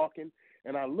I'm walking,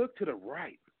 and I look to the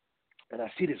right. And I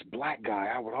see this black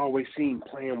guy I would always see him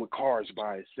playing with cards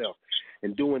by himself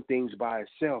and doing things by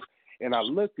himself. And I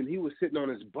looked, and he was sitting on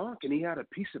his bunk, and he had a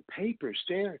piece of paper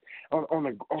staring on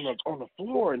the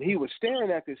floor, and he was staring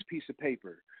at this piece of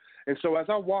paper. And so as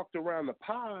I walked around the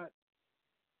pod,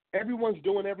 everyone's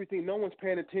doing everything. No one's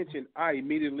paying attention. I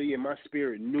immediately, in my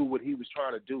spirit, knew what he was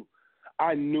trying to do.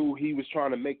 I knew he was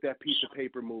trying to make that piece of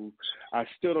paper move. I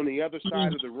stood on the other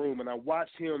side of the room, and I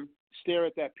watched him stare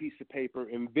at that piece of paper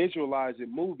and visualize it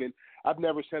moving. I've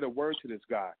never said a word to this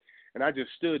guy. And I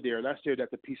just stood there, and I stared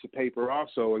at the piece of paper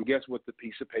also, and guess what the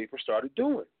piece of paper started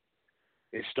doing?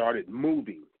 It started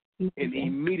moving. And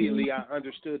immediately I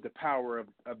understood the power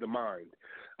of the mind.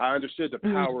 I understood the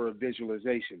power of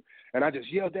visualization. And I just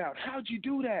yelled out, "How'd you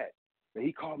do that?" And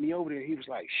he called me over there, and he was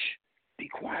like, "Shh, be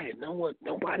quiet.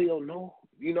 Nobody will know,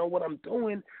 you know what I'm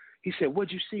doing." He said,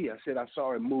 "What'd you see?" I said, "I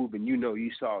saw it move, and you know you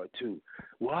saw it too."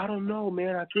 "Well, I don't know,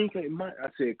 man. I think it might." I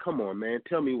said, "Come on, man.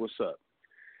 Tell me what's up."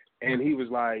 And he was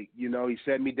like, he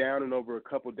sat me down, and over a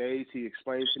couple of days, he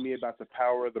explained to me about the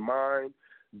power of the mind,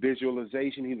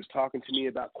 visualization. He was talking to me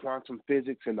about quantum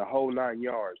physics and the whole 9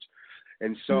 yards.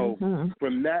 And so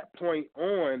from that point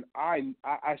on,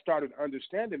 I started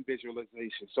understanding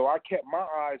visualization. So I kept my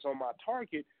eyes on my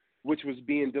target, which was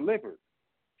being delivered.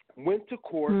 Went to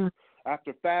court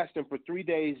after fasting for 3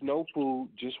 days, no food,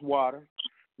 just water.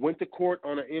 Went to court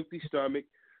on an empty stomach.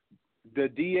 The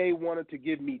DA wanted to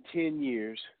give me 10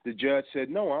 years. The judge said,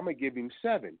 no, I'm going to give him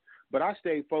 7. But I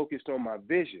stayed focused on my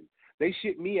vision. They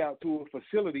shipped me out to a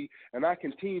facility, and I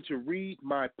continued to read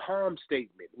my POM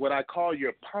statement, what I call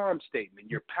your POM statement,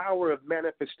 your power of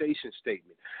manifestation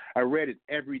statement. I read it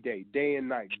every day and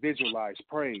night, visualized,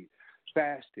 prayed,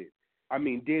 fasted.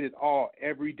 Did it all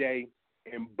every day,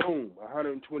 and boom,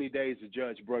 120 days, the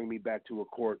judge brought me back to a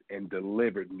court and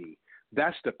delivered me.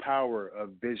 That's the power of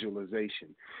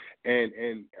visualization.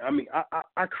 And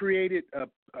I created a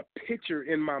picture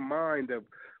in my mind of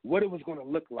what it was going to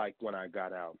look like when I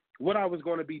got out, what I was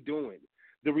going to be doing,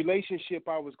 the relationship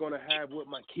I was going to have with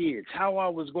my kids, how I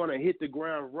was going to hit the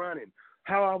ground running,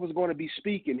 how I was going to be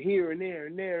speaking here and there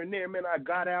and there and there. Man, I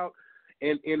got out,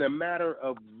 and in a matter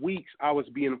of weeks, I was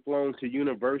being flown to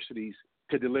universities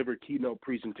to deliver keynote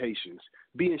presentations,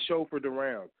 being chauffeured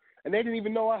around. And they didn't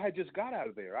even know I had just got out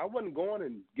of there. I wasn't going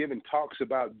and giving talks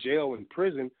about jail and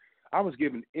prison. I was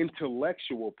giving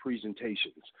intellectual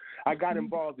presentations. I got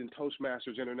involved in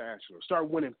Toastmasters International, started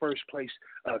winning first place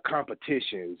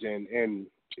competitions, and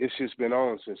it's just been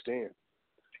on since then.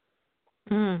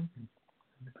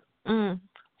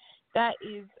 That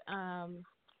is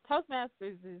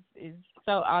Toastmasters is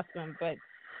so awesome, but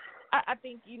I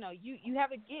think you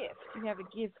have a gift. You have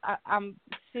a gift. I'm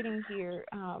sitting here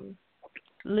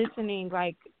listening,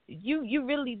 like you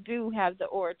really do have the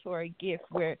oratory gift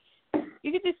where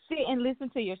you can just sit and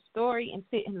listen to your story and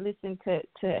sit and listen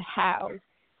to how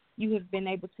you have been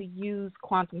able to use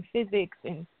quantum physics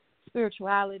and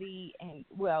spirituality, and,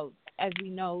 well, as we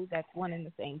know, that's one and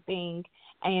the same thing,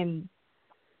 and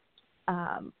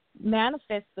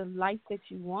manifest the life that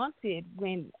you wanted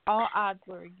when all odds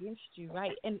were against you,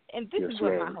 right? And this is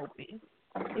what my hope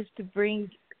is to bring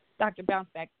Dr.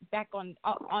 BounceBack back on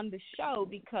the show,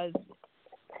 because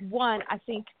one, I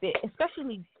think that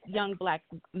especially young black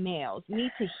males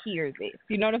need to hear this.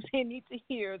 You know what I'm saying? Need to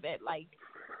hear that, like,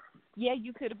 yeah,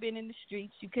 you could have been in the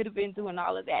streets, you could have been doing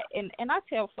all of that. And I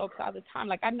tell folks all the time,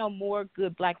 like, I know more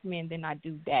good black men than I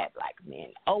do bad black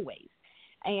men, always.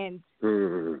 And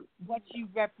what you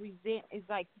represent is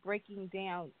like breaking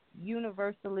down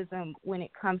universalism when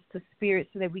it comes to spirit,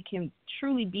 so that we can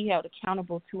truly be held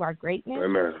accountable to our greatness.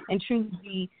 Amen. And truly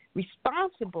be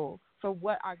responsible for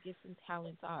what our gifts and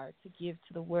talents are to give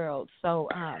to the world. So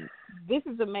this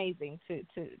is amazing to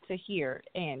hear,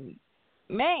 and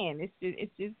man,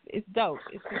 it's dope.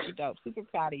 It's super dope. Super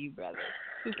proud of you, brother.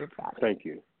 Super proud. Thank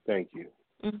you. Thank you.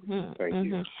 Thank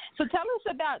you. So tell us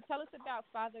about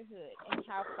fatherhood and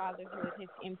how fatherhood has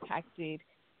impacted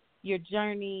your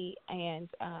journey and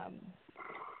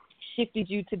shifted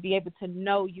you to be able to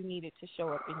know you needed to show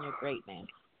up in your greatness.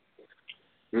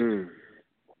 Man,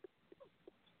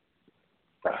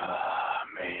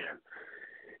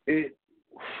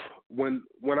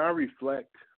 when I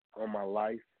reflect on my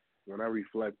life, when I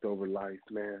reflect over life,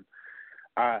 man,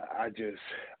 I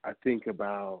think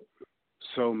about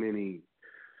so many,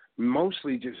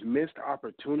 mostly just missed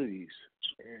opportunities.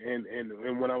 And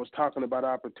when I was talking about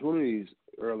opportunities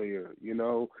earlier,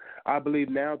 I believe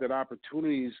now that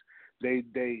opportunities, they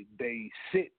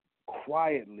sit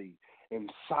quietly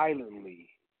and silently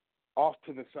off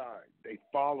to the side. They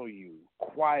follow you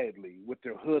quietly with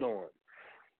their hood on,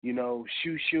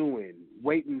 shoo-shooing,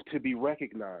 waiting to be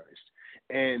recognized.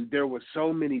 And there were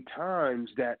so many times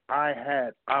that I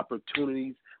had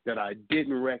opportunities that I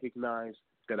didn't recognize,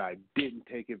 that I didn't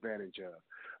take advantage of.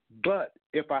 But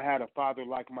if I had a father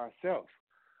like myself,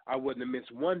 I wouldn't have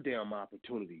missed one damn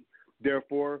opportunity.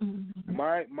 Therefore,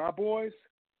 my boys,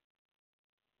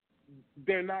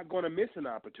 they're not going to miss an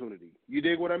opportunity. You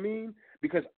dig what I mean?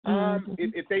 Because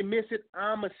if they miss it,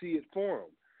 I'm going to see it for them.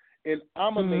 And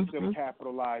I'm going to make them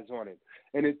capitalize on it.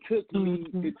 And it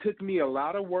took me a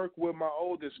lot of work with my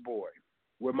oldest boy,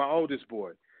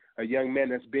 a young man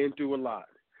that's been through a lot.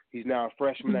 He's now a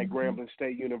freshman at Grambling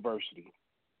State University.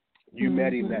 You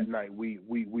met him that night. We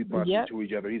bumped into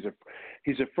each other. He's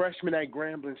a freshman at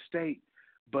Grambling State,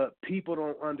 but people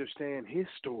don't understand his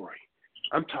story.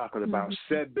 I'm talking about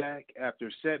setback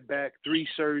after setback, 3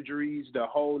 surgeries, the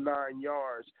whole 9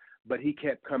 yards. But he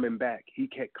kept coming back. He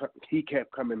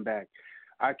kept coming back.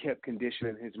 I kept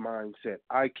conditioning his mindset.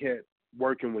 I kept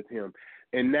working with him.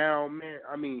 And now, man,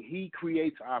 he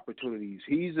creates opportunities.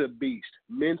 He's a beast.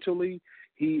 Mentally,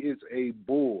 he is a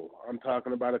bull. I'm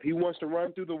talking about if he wants to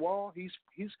run through the wall,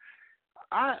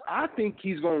 I think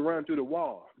he's going to run through the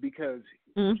wall because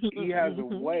He has a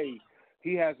way.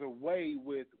 He has a way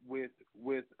with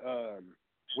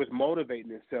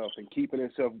motivating himself and keeping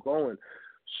himself going.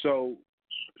 So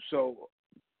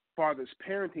far as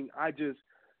parenting, I just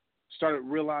started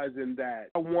realizing that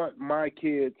I want my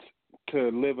kids to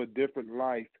live a different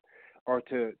life, or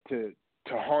to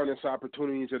harness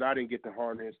opportunities that I didn't get to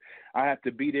harness. I have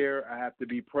to be there. I have to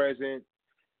be present,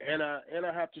 and I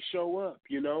have to show up.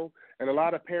 You know, and a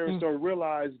lot of parents don't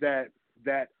realize that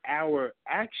our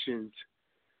actions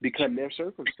become their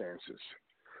circumstances.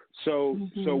 So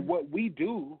what we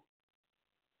do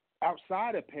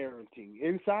outside of parenting,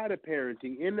 inside of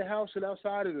parenting, in the house and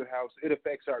outside of the house, it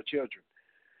affects our children.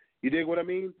 You dig what I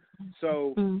mean?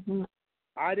 So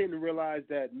I didn't realize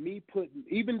that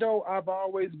even though I've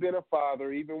always been a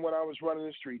father, even when I was running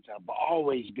the streets, I've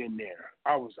always been there.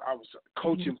 I was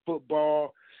coaching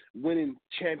football, winning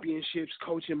championships,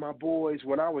 coaching my boys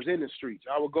when I was in the streets.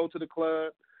 I would go to the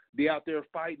club, be out there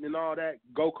fighting and all that,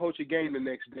 go coach a game the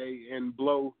next day and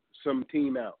blow some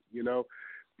team out, you know.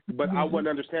 But I wouldn't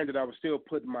understand that I was still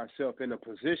putting myself in a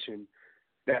position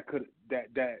that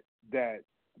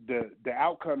the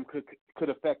outcome could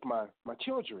affect my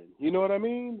children. You know what I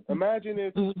mean? Imagine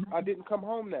if I didn't come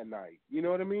home that night. You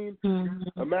know what I mean?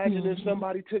 Imagine if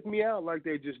somebody took me out like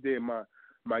they just did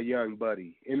my young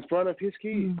buddy in front of his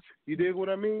kids. You dig what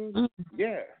I mean?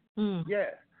 Yeah.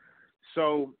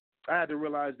 So I had to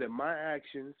realize that my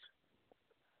actions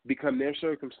become their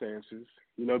circumstances,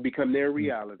 you know, become their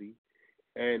reality.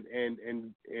 And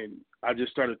I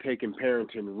just started taking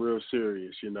parenting real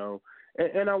serious, you know.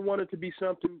 And I want it to be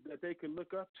something that they could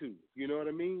look up to, you know what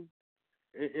I mean?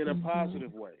 In a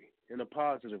positive way. In a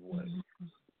positive way.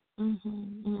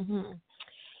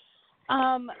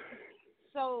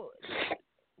 So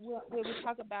when we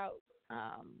talk about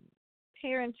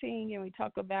parenting and we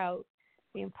talk about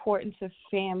the importance of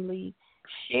family,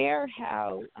 share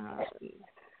how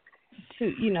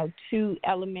two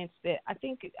elements that I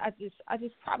think I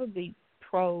just probably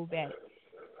probe at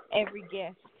every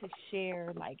guest to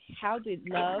share, like, how did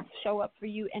love show up for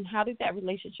you, and how did that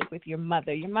relationship with your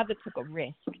mother took a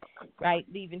risk, right,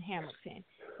 leaving Hamilton.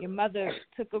 Your mother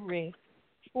took a risk,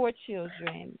 4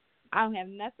 children. I don't have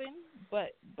nothing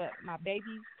but my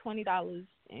baby's $20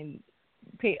 and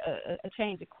pay a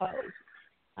change of clothes.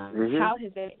 How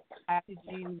has that impacted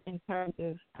you in terms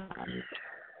of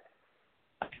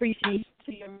appreciation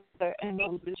to your mother, and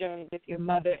what was the journey with your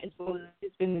mother, as well as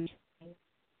it's been the journey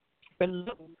for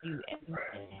you?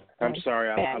 I'm sorry,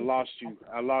 I lost you.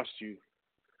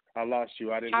 I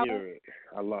didn't hear it.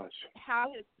 I lost you.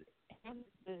 How has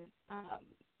the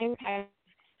impact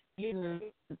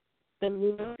the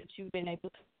love that you've been able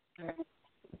to share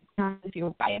with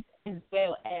your wife, as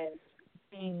well as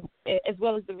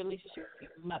the relationship with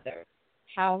your mother?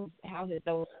 How has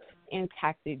those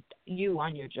impacted you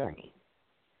on your journey?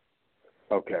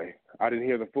 Okay, I didn't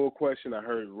hear the full question. I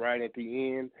heard right at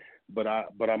the end, but I'm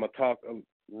gonna talk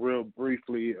real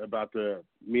briefly about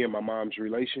me and my mom's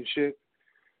relationship.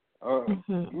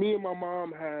 Me and my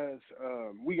mom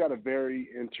we got a very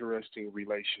interesting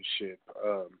relationship.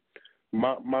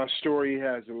 My story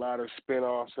has a lot of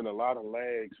spinoffs and a lot of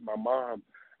legs. My mom,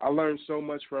 I learned so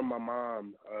much from my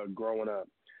mom growing up.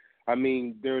 I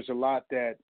mean, there's a lot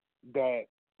that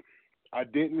I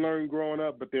didn't learn growing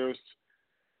up, but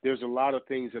there's a lot of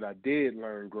things that I did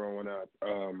learn growing up,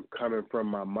 coming from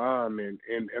my mom, and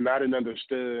I didn't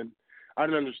understand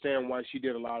why she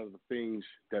did a lot of the things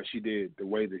that she did the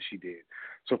way that she did.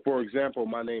 So, for example,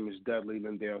 my name is Dudley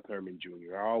Lindale Thurman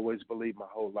Jr. I always believed my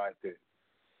whole life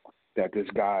that this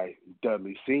guy,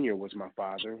 Dudley Sr., was my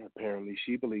father. Apparently,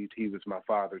 she believed he was my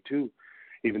father, too,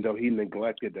 even though he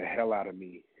neglected the hell out of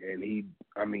me, and he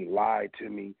lied to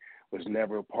me, was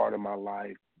never a part of my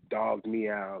life, dogged me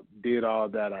out, did all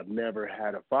that. I've never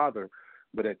had a father.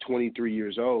 But at 23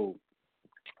 years old,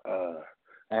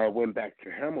 I went back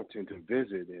to Hamilton to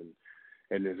visit,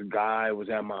 and this guy was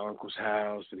at my uncle's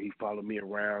house, and he followed me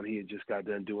around. He had just got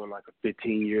done doing like a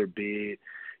 15-year bid,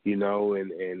 you know,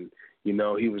 and you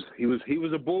know, he was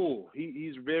a bull.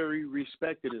 He's very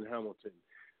respected in Hamilton.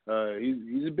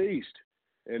 He's a beast.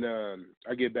 And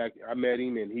I get back, I met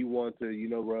him, and he wanted to, you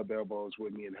know, rub elbows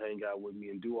with me and hang out with me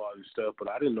and do all this stuff,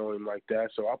 but I didn't know him like that,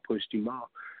 so I pushed him off.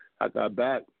 I got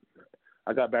back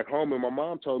home, and my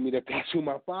mom told me that that's who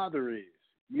my father is.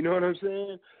 You know what I'm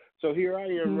saying? So here I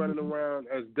am running around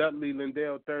as Dudley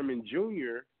Lindale Thurman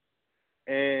Jr.,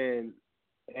 and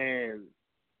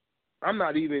I'm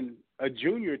not even a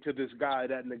junior to this guy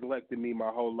that neglected me my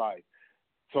whole life.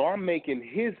 So I'm making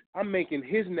his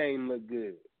name look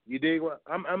good. You dig what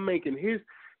I'm making his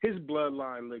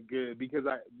bloodline look good because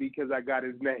I got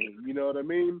his name. You know what I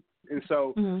mean? And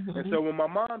so when my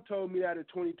mom told me that at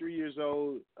 23 years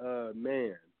old,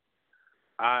 man,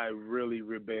 I really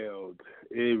rebelled.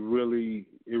 It really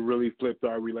flipped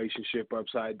our relationship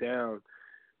upside down.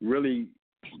 Really,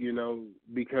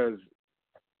 because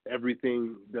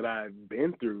everything that I've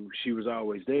been through, she was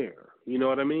always there. You know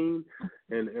what I mean?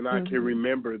 And I can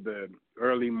remember the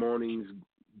early mornings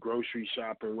grocery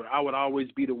shopping where I would always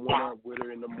be the one up with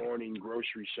her in the morning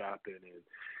grocery shopping.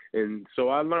 And so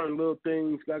I learned little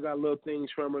things. I got little things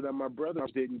from her that my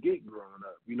brothers didn't get growing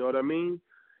up. You know what I mean?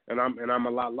 And I'm a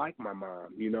lot like my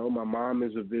mom. My mom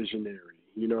is a visionary.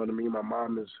 You know what I mean? My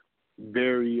mom is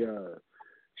very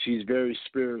she's very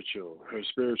spiritual. Her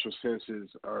spiritual senses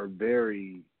are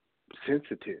very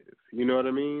sensitive. You know what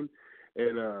I mean?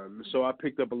 And so I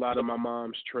picked up a lot of my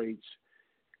mom's traits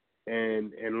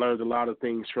and learned a lot of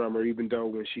things from her, even though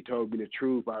when she told me the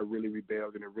truth, I really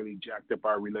rebelled and it really jacked up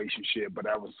our relationship. But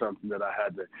that was something that I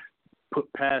had to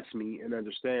put past me and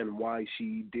understand why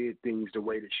she did things the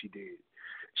way that she did.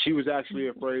 She was actually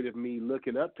afraid of me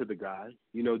looking up to the guy,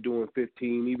 doing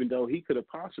 15, even though he could have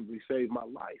possibly saved my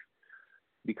life,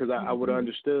 because I would have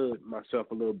understood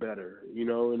myself a little better,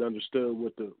 and understood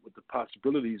what the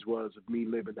possibilities was of me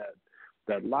living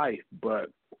that life.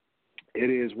 But it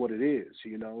is what it is,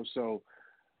 So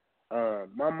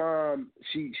my mom,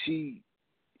 she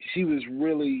was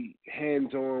really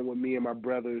hands-on with me and my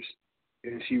brothers,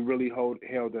 and she really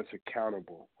held us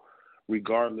accountable,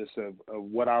 regardless of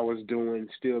what I was doing,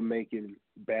 still making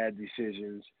bad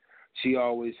decisions. She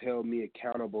always held me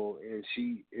accountable, and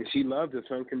she loved us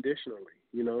unconditionally.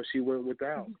 She went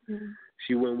without.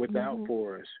 She went without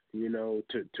for us,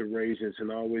 to raise us,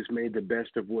 and always made the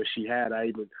best of what she had. I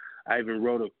even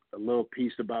wrote a little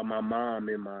piece about my mom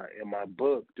in my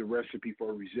book, The Recipe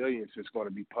for Resilience. It's going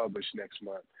to be published next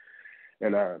month.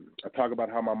 And I talk about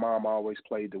how my mom always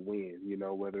played to win,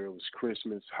 whether it was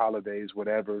Christmas, holidays,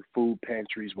 whatever, food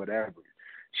pantries, whatever.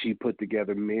 She put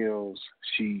together meals.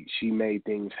 She made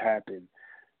things happen,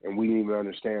 and we didn't even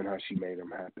understand how she made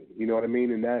them happen. You know what I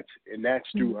mean? And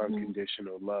that's through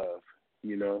unconditional love.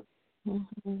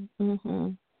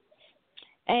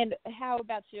 And how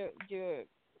about your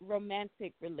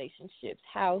romantic relationships?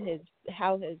 How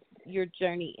has your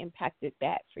journey impacted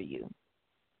that for you?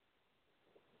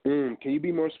 Can you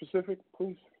be more specific,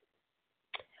 please?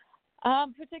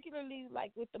 Particularly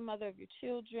like with the mother of your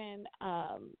children,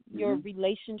 your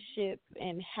relationship,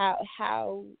 and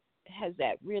how has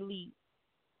that really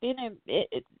been?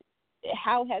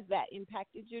 How has that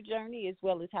impacted your journey, as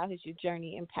well as how has your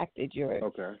journey impacted your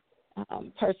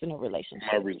personal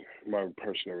relationships? My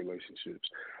personal relationships.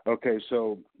 Okay,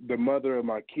 so the mother of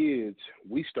my kids,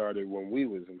 we started when we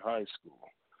was in high school.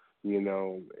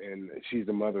 And she's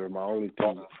the mother of my only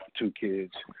two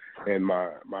kids, and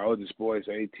my oldest boy is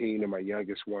 18, and my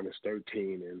youngest one is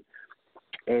 13,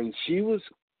 and she was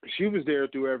there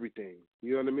through everything.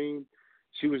 You know what I mean?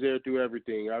 She was there through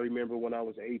everything. I remember when I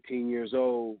was 18 years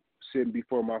old, sitting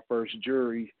before my first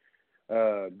jury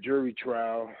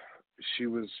trial. She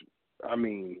was,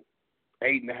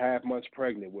 8.5 months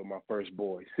pregnant with my first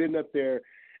boy, sitting up there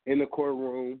in the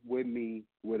courtroom with me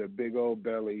with a big old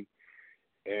belly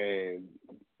and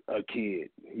a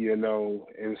kid,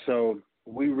 and so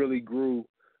we really grew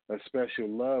a special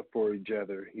love for each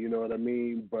other, you know what I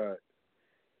mean? But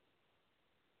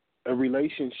a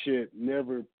relationship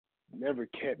never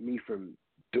kept me from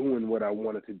doing what I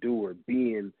wanted to do or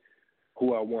being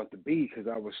who I want to be, because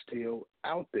I was still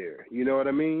out there, you know what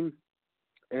I mean?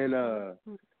 And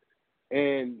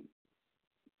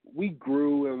we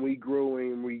grew and we grew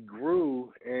and we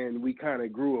grew, and we kind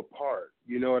of grew apart,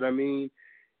 you know what I mean?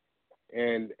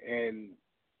 And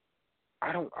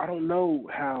I don't know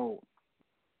how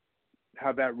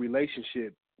that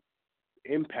relationship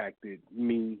impacted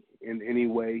me in any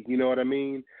way. You know what I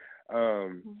mean?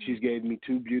 She's gave me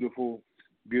two beautiful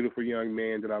young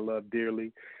men that I love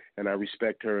dearly, and I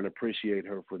respect her and appreciate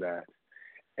her for that.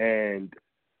 And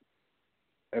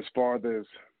as far as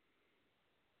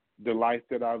the life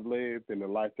that I've lived and the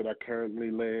life that I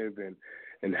currently live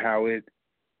and how it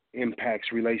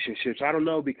impacts relationships, I don't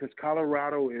know, because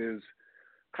Colorado is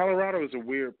a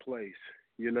weird place,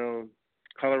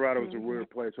 Colorado is a weird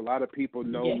place. A lot of people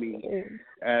know me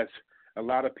as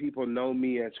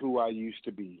who I used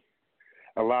to be.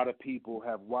 A lot of people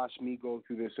have watched me go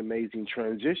through this amazing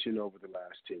transition over the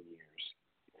last 10 years.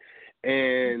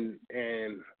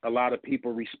 And a lot of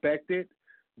people respect it,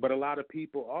 but a lot of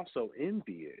people also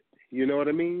envy it. You know what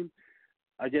I mean?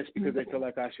 I guess because they feel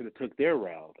like I should have took their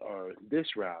route or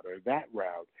this route or that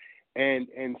route.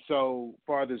 And so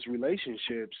far as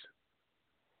relationships,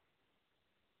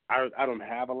 I don't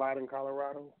have a lot in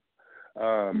Colorado.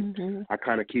 I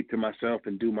kind of keep to myself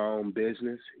and do my own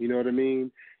business. You know what I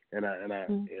mean? And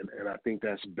I think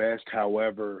that's best.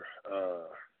 However,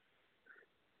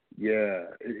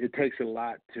 it takes a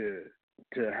lot to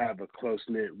have a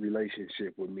close-knit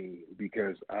relationship with me,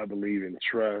 because I believe in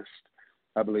trust.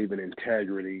 I believe in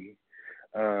integrity.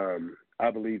 I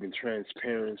believe in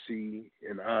transparency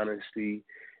and honesty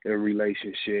in a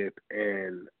relationship.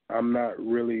 And I'm not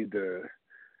really the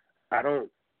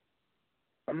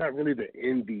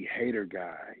envy hater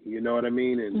guy. You know what I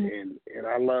mean? And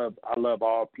I love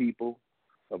all people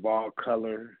of all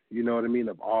color, you know what I mean,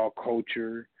 of all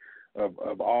culture,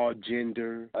 of all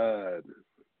gender.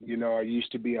 You know, I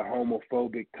used to be a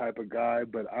homophobic type of guy,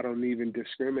 but I don't even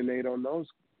discriminate on those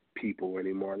people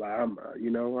anymore. Like I'm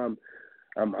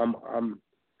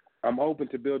open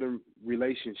to building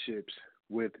relationships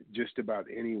with just about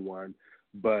anyone,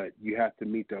 but you have to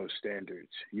meet those standards.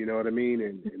 You know what I mean?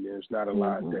 And there's not a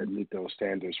lot that meet those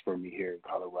standards for me here in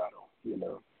Colorado. You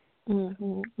know.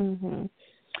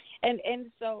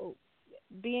 And so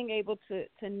being able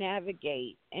to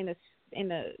navigate in a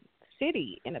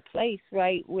city, in a place,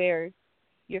 right, where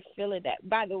you're feeling that.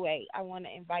 By the way, I want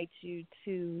to invite you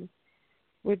to.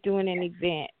 We're doing an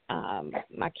event.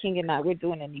 My king and I, we're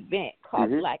doing an event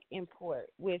called Black Import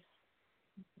with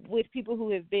people who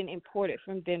have been imported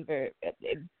from Denver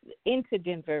into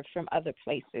Denver from other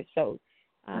places. So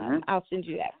I'll send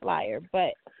you that flyer.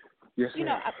 But yes, you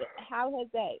know, how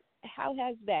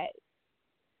has that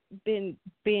been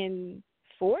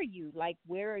for you? Like,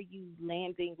 where are you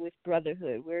landing with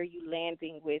brotherhood? Where are you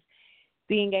landing with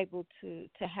being able to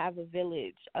have a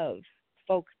village of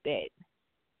folks that,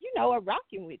 you know, are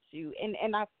rocking with you?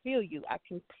 And I feel you. I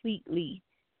completely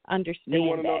understand. You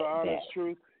want to know the honest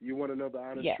truth? You want to know the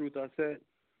honest truth? I said,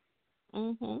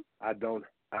 I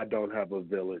don't have a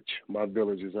village. My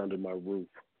village is under my roof.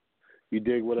 You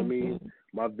dig what I mean?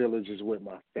 My village is with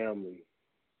my family.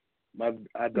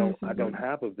 I don't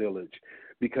have a village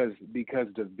because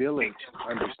the village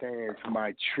understands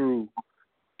my true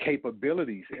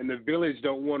capabilities, and the village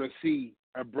don't want to see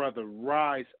a brother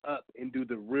rise up and do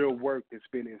the real work that's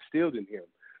been instilled in him.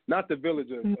 Not the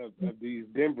village of these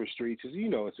Denver streets, as you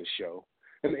know, it's a show,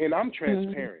 and I'm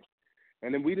transparent.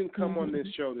 And then we didn't come on this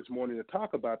show this morning to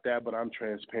talk about that, but I'm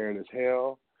transparent as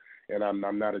hell, and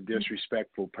I'm not a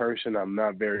disrespectful person. I'm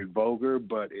not very vulgar,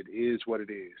 but it is what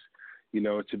it is. You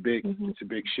know, it's a big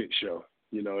shit show.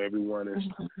 You know, everyone is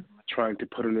trying to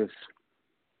put on this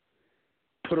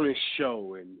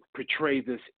show and portray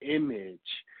this image,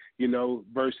 you know,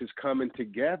 versus coming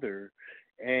together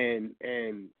and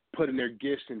putting their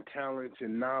gifts and talents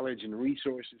and knowledge and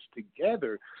resources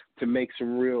together to make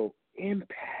some real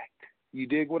impact. You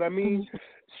dig what I mean?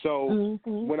 So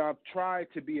when I've tried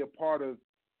to be a part of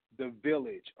the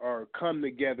village or come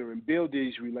together and build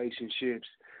these relationships,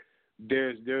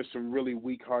 there's some really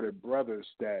weak-hearted brothers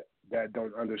that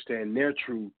don't understand their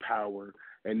true power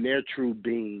and their true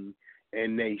being,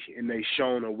 and they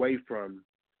shown away from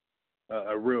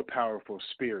a real powerful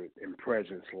spirit and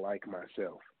presence like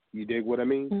myself. You dig what I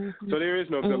mean? So there is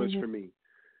no village for me.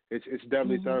 It's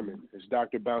Dudley Thurman. It's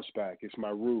Dr. BounceBack. It's my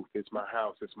roof. It's my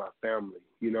house. It's my family.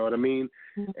 You know what I mean?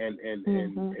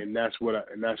 And that's what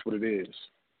it is.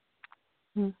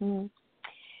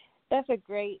 That's a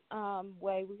great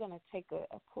way. We're going to take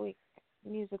a quick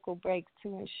musical break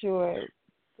to ensure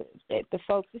that the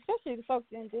folks, especially the folks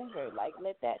in Denver, like,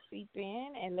 let that seep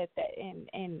in and let that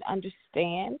and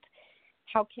understand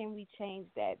how can we change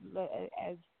that.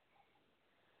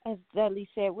 As Dudley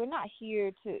said, we're not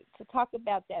here to talk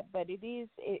about that, but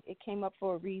it came up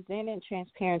for a reason, and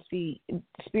transparency,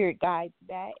 spirit guides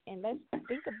that. And let's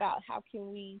think about how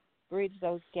can we bridge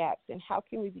those gaps and how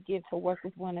can we begin to work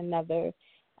with one another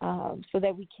so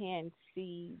that we can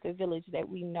see the village that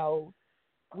we know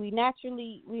we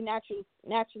naturally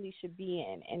should be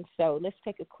in. And so let's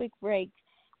take a quick break,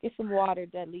 get some water,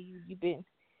 Dudley. You've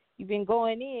been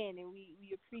going in, and we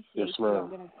appreciate you. I'm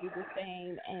going to do the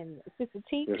same. And Sister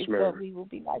T, so we will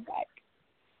be right back.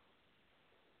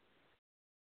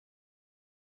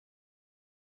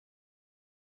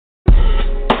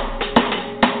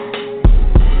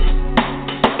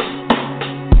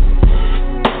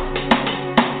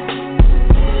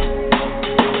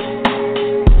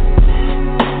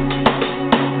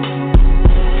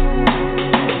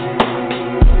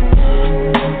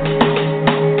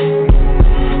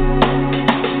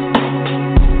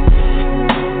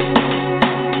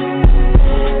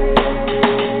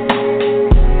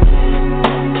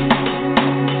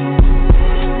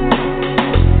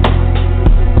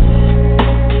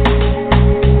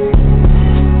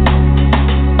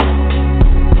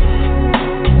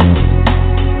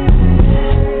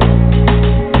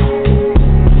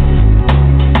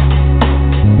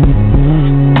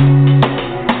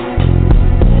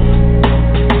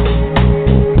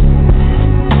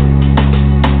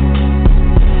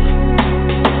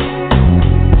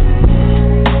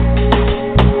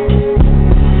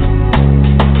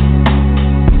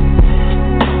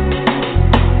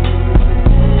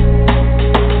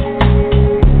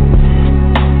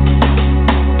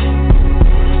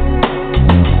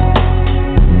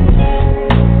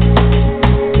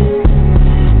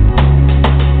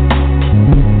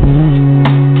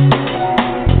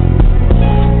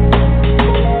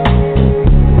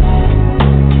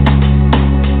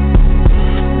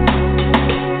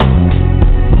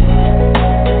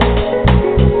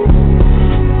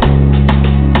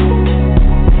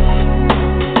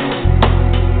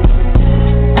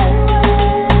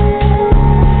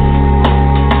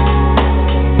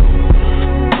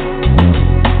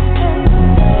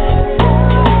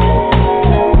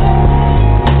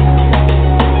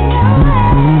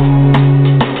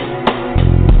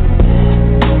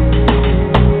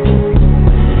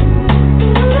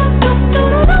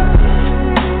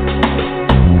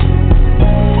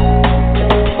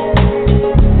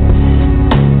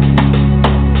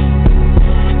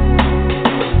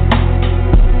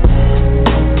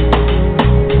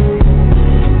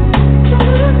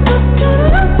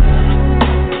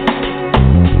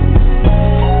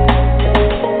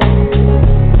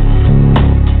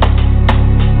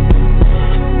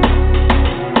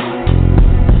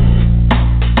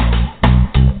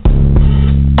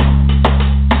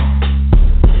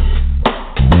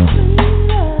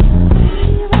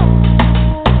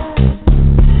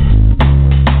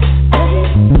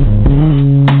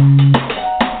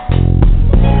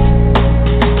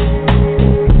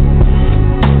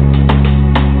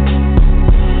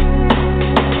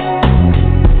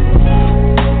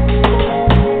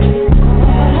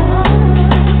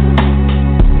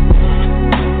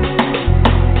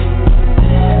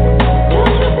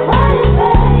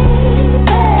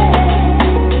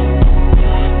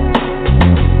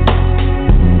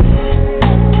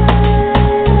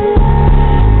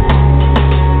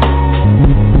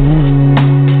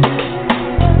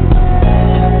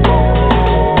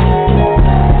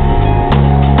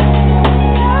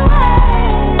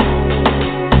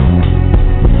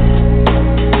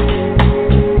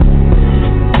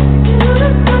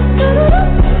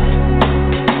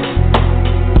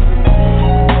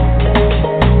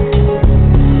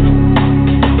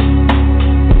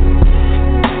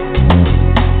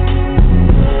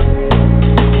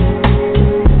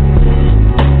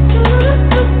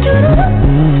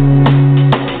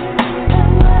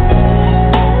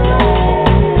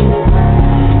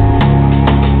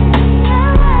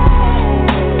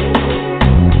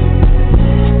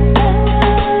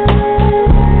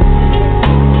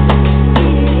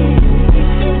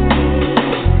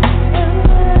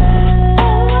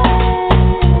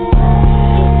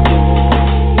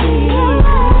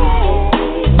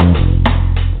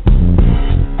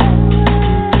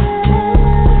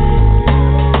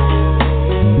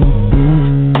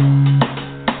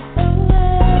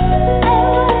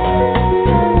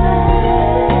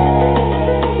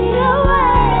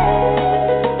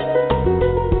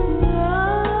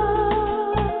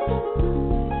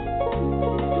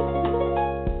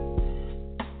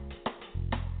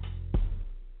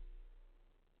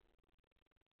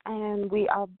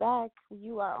 back.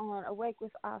 You are on Awake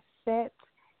with Auset,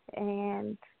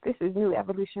 and this is New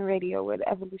Evolution Radio, where the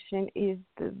evolution is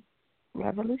the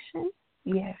revolution.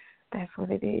 Yes, that's what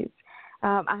it is.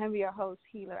 I am your host,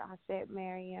 Healer Auset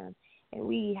Mariam, and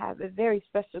we have a very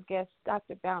special guest,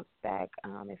 Dr. BounceBack.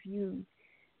 If you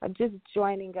are just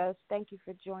joining us, thank you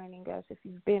for joining us. If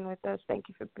you've been with us, thank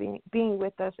you for being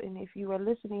with us. And if you are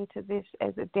listening to this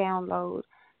as a download,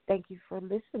 thank you for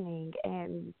listening.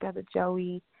 And Brother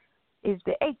Joey is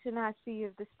the H&IC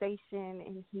of the station,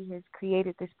 and he has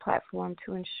created this platform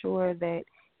to ensure that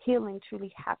healing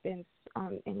truly happens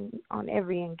on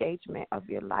every engagement of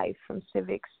your life, from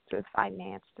civics to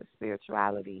finance to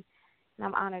spirituality. And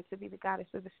I'm honored to be the goddess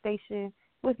of the station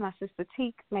with my sister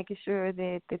Teak, making sure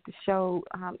that the show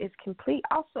is complete.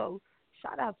 Also,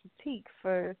 shout out to Teak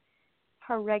for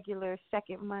her regular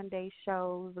second Monday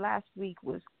shows. Last week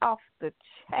was off the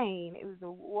chain. It was a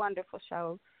wonderful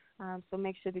show. So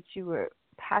make sure that you were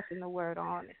passing the word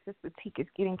on. Sister Teak is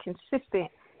getting consistent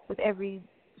with every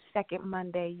second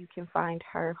Monday. You can find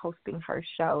her hosting her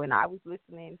show. And I was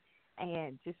listening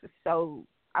and just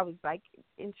I was like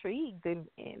intrigued and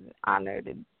honored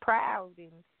and proud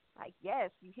and like, yes,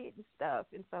 you hitting stuff.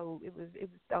 And so it was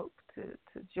dope to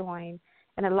join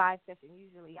in a live session.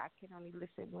 Usually I can only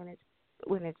listen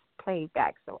when it's played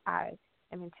back. So I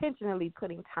am intentionally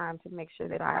putting time to make sure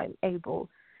that I am able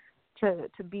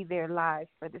to be there live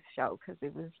for this show, because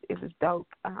it was dope.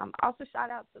 Also,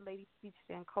 shout out to Lady Speech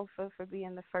Sankofa for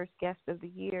being the first guest of the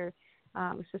year,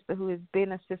 a sister who has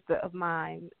been a sister of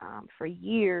mine for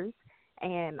years,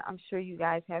 and I'm sure you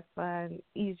guys have fun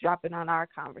eavesdropping on our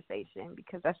conversation,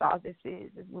 because that's all this is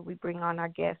when we bring on our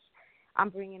guests. I'm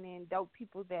bringing in dope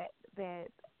people that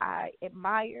I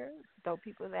admire, dope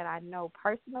people that I know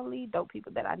personally, dope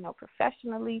people that I know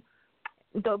professionally,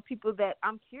 dope people that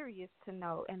I'm curious to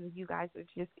know, and you guys are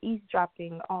just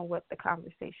eavesdropping on what the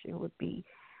conversation would be.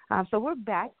 So we're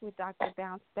back with Dr.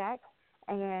 BounceBack,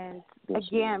 and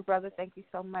again, brother, thank you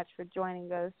so much for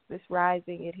joining us this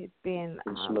rising. It has been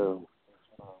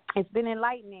it's been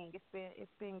enlightening.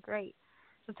 It's been great.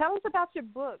 So tell us about your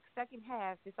book, Second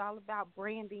Half. It's all about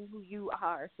branding who you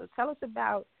are. So tell us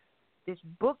about this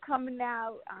book coming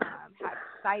out, how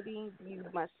exciting you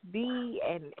must be,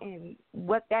 and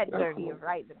what that journey of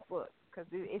writing the book, because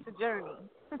it's a journey.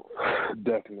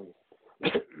 Definitely.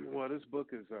 Well, this book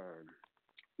is,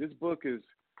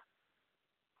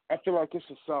 I feel like it's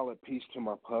a solid piece to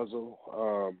my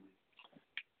puzzle.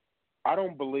 I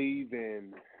don't believe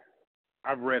in,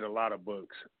 I've read a lot of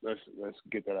books. Let's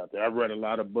get that out there. I've read a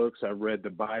lot of books. I've read the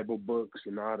Bible books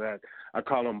and all that. I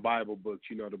call them Bible books,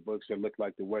 the books that look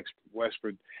like the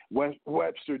Webster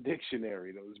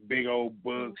Dictionary, those big old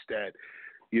books that,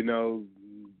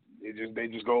 they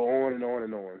just go on and on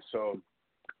and on. So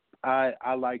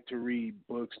I like to read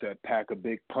books that pack a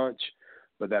big punch,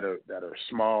 but that are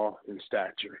small in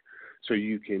stature. So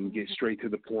you can get straight to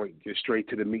the point, get straight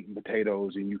to the meat and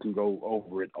potatoes, and you can go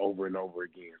over it over and over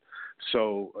again.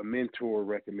 So a mentor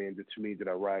recommended to me that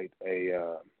I write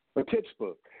a tips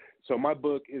book. So my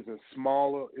book is it's a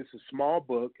small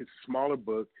book. It's a smaller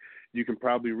book. You can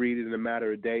probably read it in a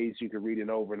matter of days. You can read it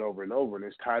over and over and over, and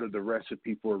it's titled The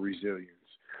Recipe for Resilience.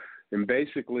 And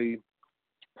basically,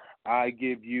 I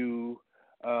give you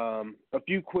a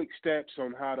few quick steps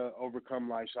on how to overcome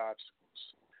life's obstacles.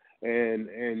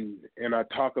 And I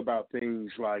talk about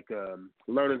things like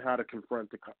learning how to confront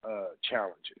the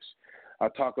challenges. I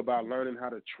talk about learning how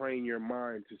to train your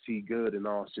mind to see good in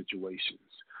all situations.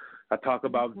 I talk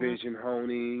about vision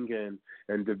honing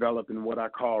and developing what I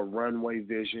call runway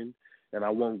vision, and I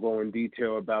won't go in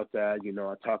detail about that.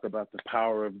 I talk about the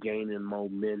power of gaining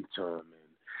momentum,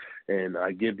 and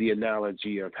I give the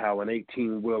analogy of how an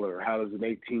 18-wheeler, how does an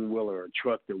 18-wheeler, a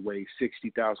truck that weighs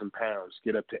 60,000 pounds,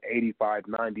 get up to 85,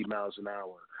 90 miles an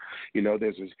hour?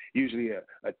 There's usually a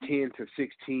 10 to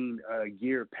 16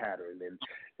 gear pattern,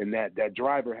 and that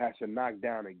driver has to knock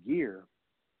down a gear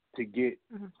to get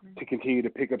to continue to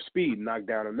pick up speed, knock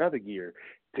down another gear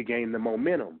to gain the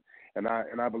momentum. And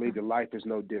I believe that life is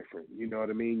no different. You know what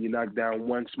I mean? You knock down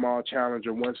one small challenge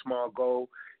or one small goal,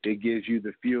 it gives you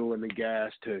the fuel and the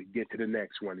gas to get to the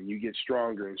next one, and you get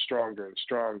stronger and stronger and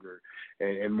stronger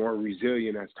and more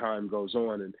resilient as time goes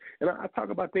on. And I talk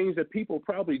about things that people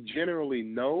probably generally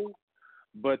know,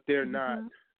 but they're not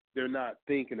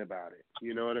thinking about it.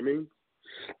 You know what I mean?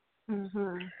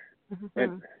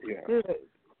 And, yeah.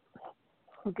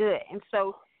 Good. And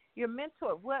so your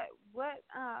mentor, what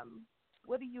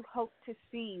do you hope to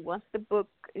see once the book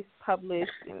is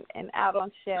published and out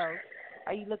on shelves?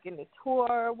 Are you looking to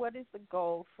tour? What is the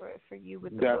goal for you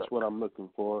with the book? That's what I'm looking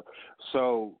for.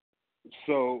 So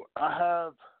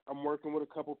I'm working with a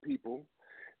couple people,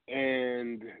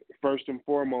 first and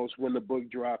foremost, when the book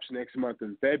drops next month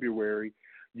in February,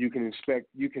 you can expect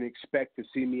to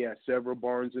see me at several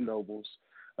Barnes and Nobles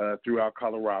throughout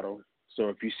Colorado. So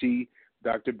if you see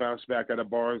Dr. BounceBack at a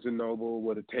Barnes and Noble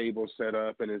with a table set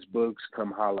up and his books,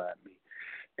 come holler at me.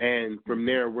 And from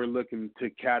there, we're looking to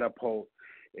catapult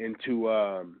into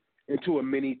a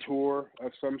mini tour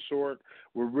of some sort.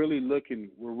 We're really looking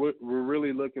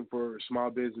for small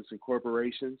business and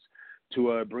corporations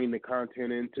to bring the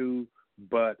content into.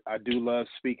 But I do love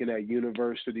speaking at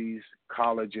universities,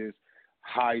 colleges,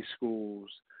 high schools,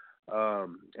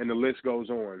 and the list goes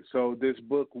on. So this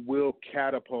book will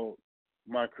catapult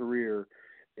my career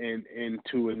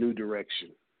into a new direction.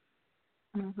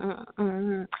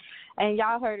 And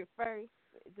y'all heard it first.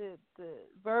 The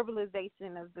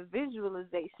verbalization of the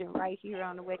visualization right here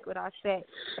on the Wake with Auset,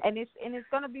 and it's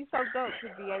going to be so dope to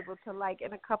be able to, like,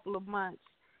 in a couple of months,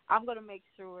 I'm going to make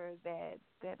sure that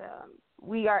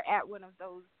we are at one of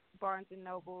those Barnes and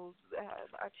Nobles,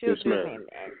 our children, and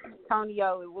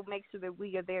Antonio, and we'll make sure that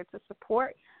we are there to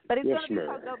support. But it's going to be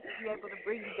so dope to be able to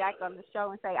bring you back on the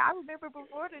show and say, I remember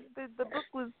before the book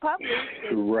was published,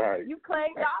 and right. you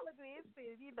claimed all of this, and,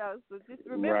 so just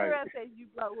remember us as you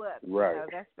blow up. Right.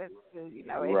 That's right.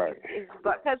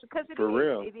 Because For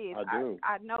real, it is. I do.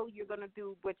 I know you're going to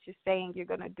do what you're saying you're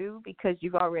going to do because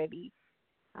you've already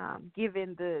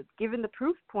given the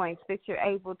proof points that you're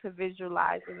able to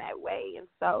visualize in that way. And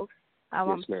so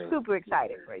I'm super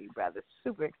excited for you, brother.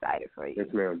 Super excited for you. Yes,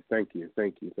 ma'am. Thank you.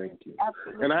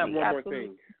 Absolutely. And I have one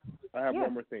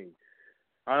more thing.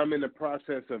 I'm in the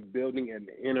process of building an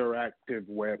interactive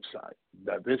website.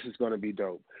 This is going to be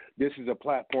dope. This is a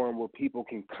platform where people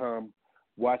can come,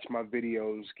 watch my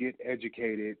videos, get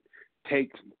educated,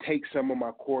 take some of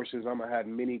my courses. I'm going to have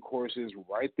mini courses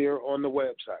right there on the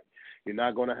website. You're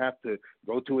not going to have to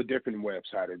go to a different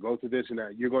website or go to this and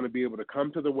that. You're going to be able to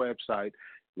come to the website,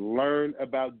 learn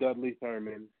about Dudley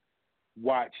Thurman,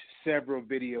 watch several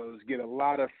videos, get a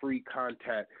lot of free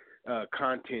content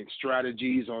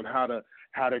strategies on how to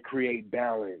create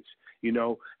balance,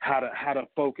 how to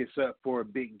focus up for a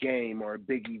big game or a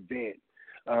big event.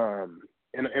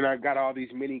 And I got all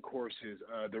these mini courses.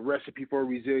 The Recipe for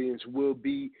Resilience will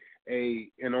be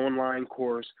an online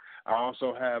course. I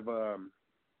also have a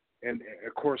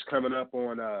course coming up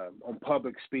on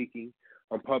public speaking.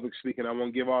 I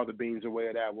won't give all the beans away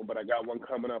at that one, but I got one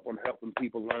coming up on helping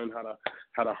people learn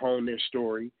how to hone their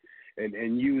story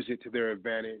and use it to their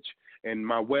advantage. And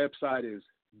my website is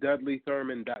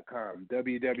dudleythurman.com,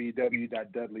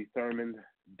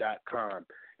 www.dudleythurman.com.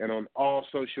 And on all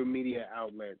social media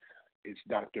outlets, it's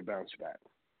Dr. BounceBack.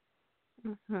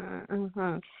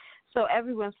 So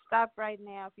everyone stop right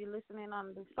now. If you're listening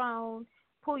on the phone,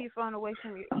 pull your phone away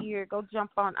from your ear. Go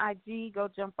jump on IG, go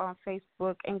jump on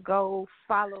Facebook, and go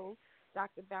follow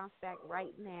Dr. BounceBack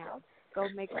right now. Go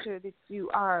make sure that you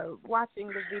are watching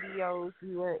the videos.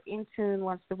 You are in tune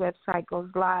once the website goes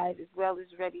live, as well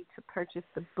as ready to purchase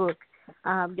the book.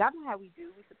 Y'all know how we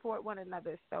do. We support one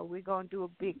another, so we're going to do a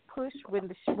big push when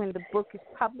the book is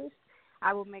published.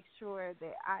 I will make sure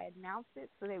that I announce it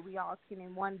so that we all can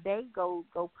in one day go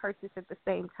purchase at the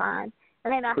same time.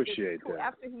 And then after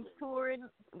he's touring,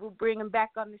 we'll bring him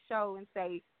back on the show and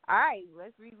say, all right,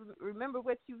 let's remember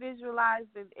what you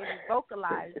visualized and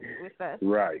vocalized with us.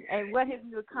 Right. And what have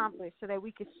you accomplished so that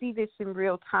we can see this in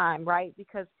real time, right?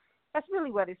 Because that's really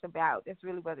what it's about.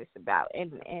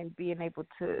 And being able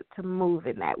to move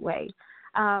in that way.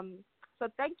 So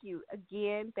thank you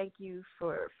again. Thank you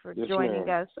for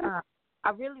joining us. I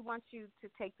really want you to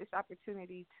take this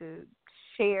opportunity to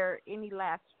share any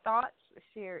last thoughts,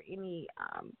 share any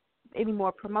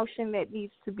more promotion that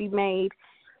needs to be made,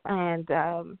 and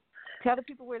tell the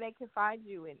people where they can find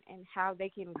you and how they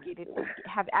can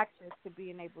have access to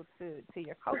being able to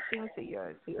your coaching, to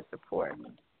your support.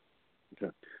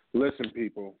 Okay. Listen,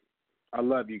 people, I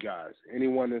love you guys.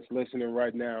 Anyone that's listening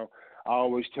right now, I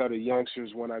always tell the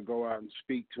youngsters when I go out and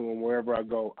speak to them, wherever I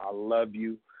go, I love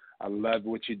you. I love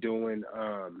what you're doing.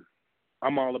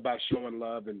 I'm all about showing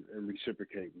love and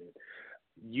reciprocating it.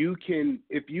 You can,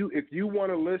 if you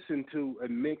want to listen to a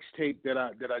mixtape that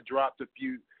I dropped a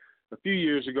few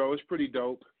years ago, it's pretty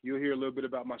dope. You'll hear a little bit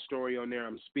about my story on there.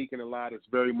 I'm speaking a lot. It's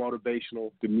very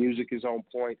motivational. The music is on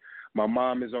point. My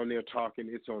mom is on there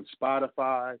talking. It's on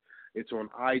Spotify. It's on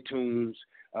iTunes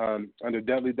under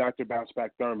Dudley Dr.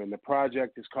 BounceBack Thurman. The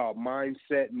project is called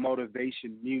Mindset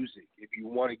Motivation Music. If you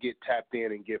want to get tapped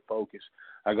in and get focused,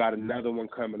 I got another one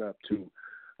coming up too.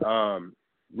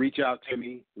 Reach out to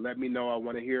me. Let me know. I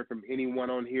want to hear from anyone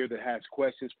on here that has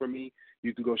questions for me.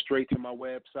 You can go straight to my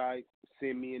website,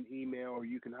 send me an email, or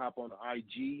you can hop on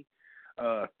IG,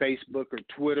 Facebook, or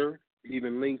Twitter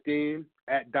even LinkedIn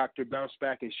at Dr.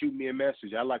 BounceBack, and shoot me a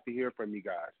message. I'd like to hear from you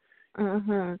guys.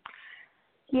 Mhm.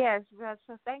 Yes, Russ.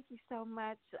 So thank you so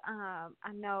much.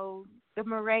 I know the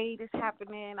parade is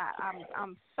happening.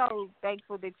 I'm so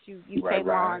thankful that you came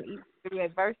on even through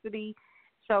adversity.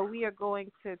 So we are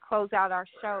going to close out our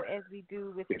show as we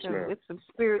do with some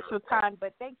spiritual time.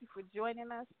 But thank you for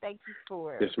joining us. Thank you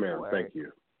for Thank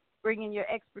you. Bringing your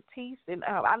expertise, and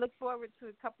I look forward to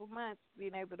a couple months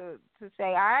being able to say,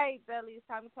 all right, Dudley, it's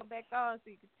time to come back on so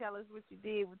you can tell us what you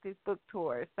did with this book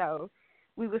tour. So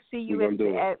we will see you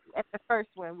at the first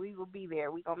one. We will be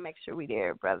there. We're going to make sure we're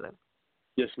there, brother.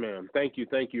 Yes, ma'am. Thank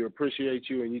you. Appreciate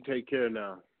you, and you take care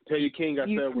now. Tell your king I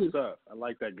said what's up. I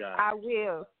like that guy. I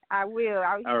will. All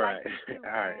right. Too,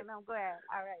 All right. I'm glad.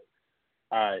 All right.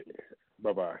 All right.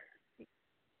 Bye-bye.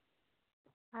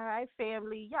 All right,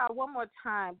 family. Y'all, one more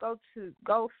time, go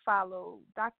follow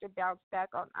Dr. BounceBack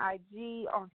on IG,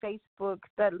 on Facebook,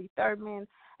 Dudley Thurman,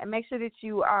 and make sure that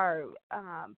you are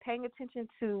paying attention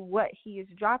to what he is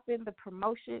dropping, the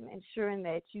promotion, ensuring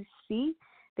that you see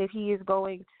that he is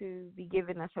going to be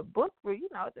giving us a book where,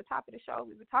 at the top of the show,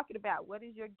 we were talking about what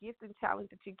is your gift and talent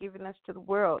that you're giving us to the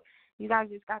world. You guys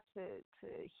just got to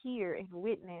hear and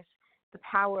witness the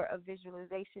power of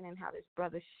visualization and how this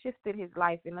brother shifted his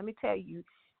life. And let me tell you,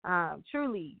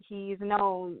 truly, he is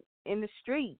known in the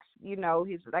streets. He's,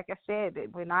 like I said,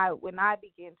 that when I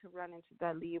began to run into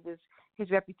Dudley, it was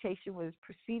his reputation was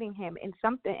preceding him, and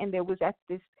there was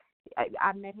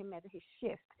I met him at his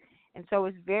shift, and so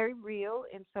it's very real.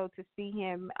 And so to see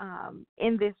him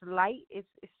in this light, it's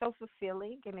so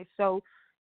fulfilling, and it's so.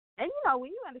 And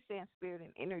when you understand spirit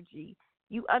and energy,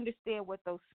 you understand what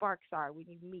those sparks are when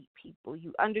you meet people.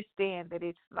 You understand that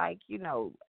it's like,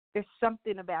 there's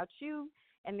something about you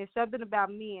and there's something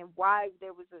about me, and why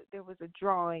there was a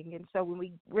drawing. And so when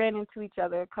we ran into each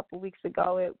other a couple of weeks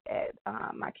ago at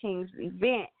my King's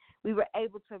event, we were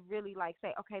able to really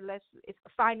say, okay, it's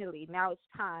finally, now it's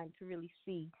time to really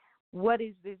see what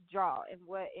is this draw and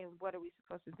what are we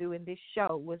supposed to do. And this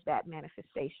show was that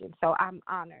manifestation. So I'm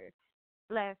honored,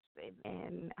 blessed,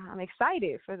 and I'm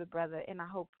excited for the brother, and I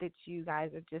hope that you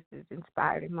guys are just as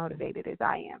inspired and motivated as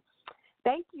I am.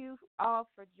 Thank you all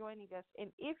for joining us.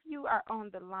 And if you are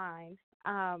on the line,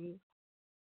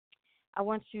 I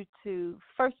want you to,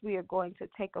 first we are going to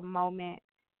take a moment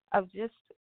of just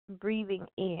breathing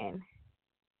in.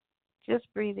 Just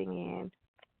breathing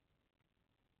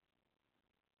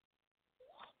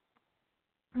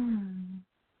in.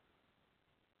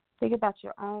 Think about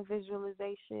your own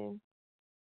visualization.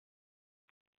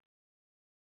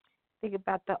 Think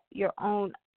about your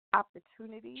own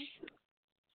opportunities.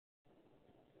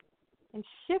 And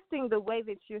shifting the way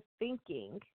that you're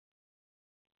thinking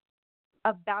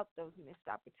about those missed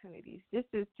opportunities. Just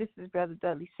as Brother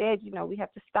Dudley said, we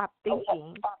have to stop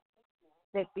thinking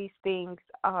that these things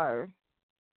are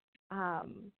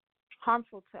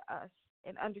harmful to us,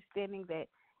 and understanding that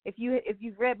if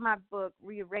you've read my book,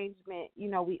 Rearrangement,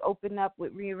 we open up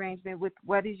with rearrangement with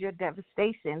what is your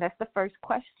devastation? That's the first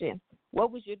question. What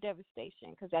was your devastation?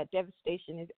 Because that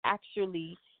devastation is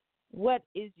actually what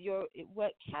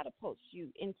catapults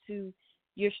you into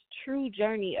your true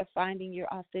journey of finding your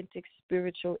authentic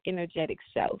spiritual energetic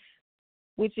self,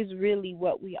 which is really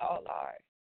what we all are.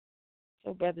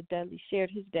 So Brother Dudley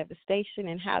shared his devastation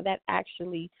and how that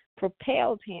actually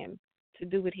propelled him to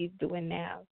do what he's doing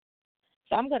now.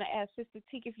 So I'm going to ask Sister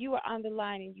Teak, if you are on the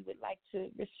line and you would like to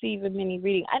receive a mini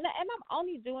reading, and I'm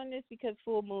only doing this because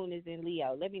full moon is in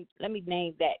Leo. Let me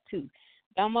name that too.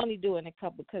 But I'm only doing a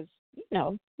couple because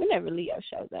whenever Leo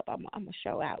shows up, I'm gonna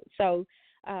show out. So,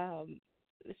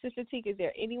 Sister Teak, is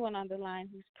there anyone on the line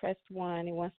who's pressed 1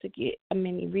 and wants to get a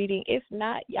mini reading? If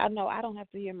not, y'all know I don't have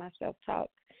to hear myself talk.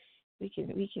 We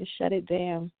can shut it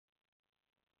down.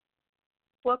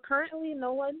 Well, currently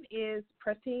no one is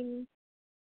pressing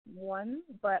 1,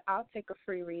 but I'll take a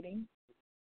free reading.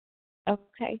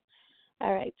 Okay.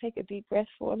 All right. Take a deep breath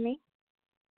for me.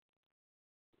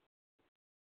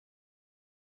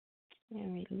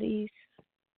 And release.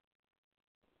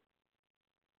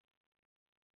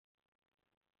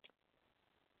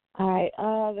 All right.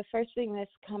 The first thing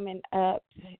that's coming up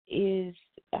is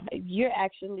you're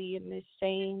actually in this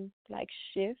same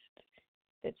shift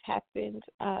that's happened.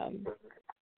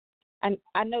 And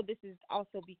I know this is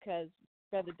also because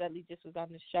Brother Dudley just was on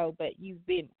the show, but he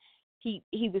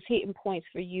was hitting points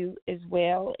for you as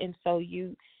well, and so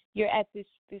you're at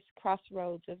this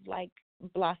crossroads of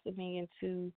blossoming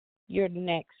into your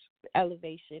next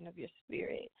elevation of your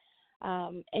spirit,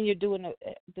 and you're doing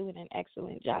an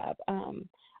excellent job.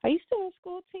 Are you still in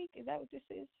school, Teak? Is that what this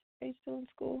is? Are you still in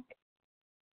school?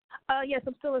 Yes,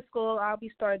 I'm still in school. I'll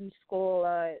be starting school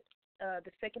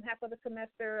the second half of the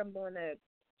semester. I'm doing the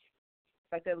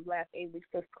last 8 weeks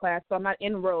of class. So I'm not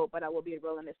enrolled, but I will be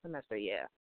enrolling this semester, yeah.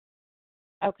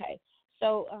 Okay.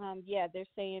 So, they're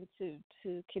saying to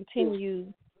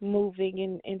continue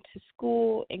moving into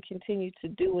school and continue to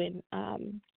doing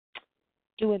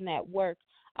that work.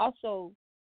 Also,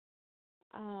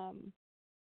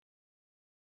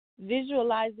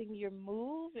 visualizing your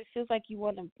move. It feels like you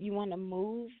want to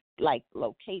move like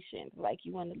locations, like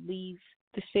you want to leave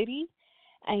the city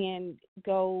and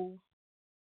go.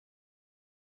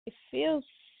 It feels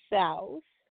south.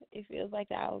 It feels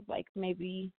like I was like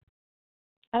maybe,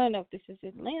 I don't know if this is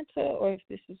Atlanta or if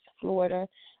this is Florida,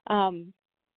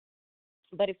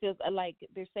 but it feels like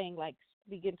they're saying like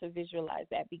begin to visualize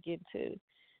that, begin to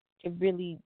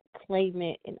really claim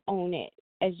it and own it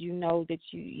as you know that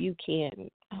you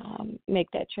can make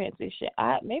that transition.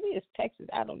 Maybe it's Texas,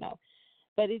 I don't know,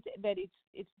 but it's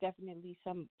definitely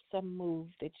some move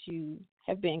that you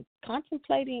have been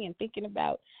contemplating and thinking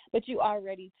about, but you are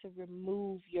ready to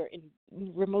remove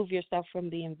yourself from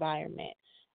the environment.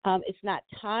 It's not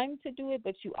time to do it,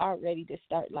 but you are ready to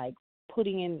start like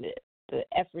putting in the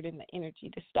effort and the energy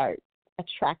to start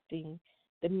attracting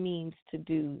the means to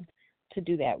do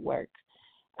that work.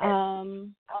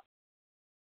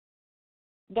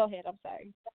 Go ahead. I'm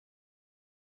sorry.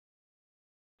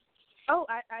 Oh,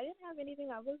 I didn't have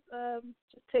anything. I was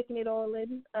just taking it all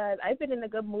in. I've been in a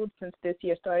good mood since this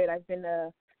year started. I've been,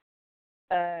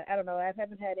 I don't know, I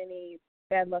haven't had any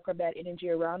bad luck or bad energy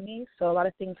around me. So a lot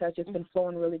of things have just been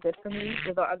flowing really good for me.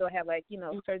 Although I have like,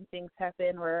 certain things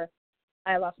happen where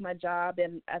I lost my job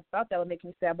and I thought that would make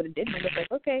me sad, but it didn't. It's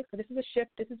like, okay, so this is a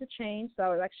shift, this is a change. So I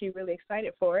was actually really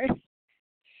excited for it.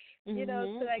 To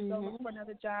like go look for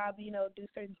another job, do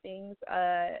certain things.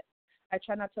 I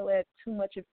try not to let too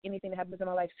much of anything that happens in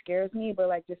my life scares me, but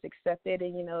like just accept it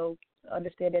and,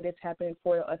 understand that it's happening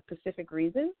for a specific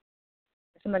reason.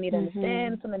 Some I need to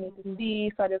understand, some I need to see.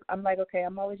 So I'm like, okay,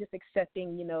 I'm always just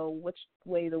accepting, which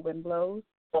way the wind blows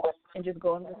and just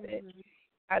going with it.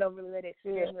 I don't really let it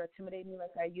scare me or intimidate me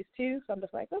like I used to. So I'm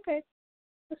just like, okay,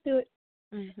 let's do it.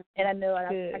 And I know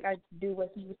I do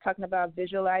what he was talking about,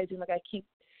 visualizing. Like I keep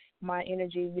my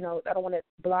energy, I don't want it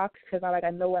blocked because I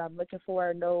know what I'm looking for.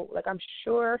 I know, like I'm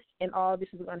sure and all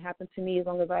this is going to happen to me as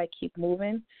long as I keep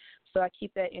moving. So I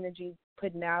keep that energy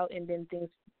putting out, and then things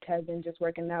have been just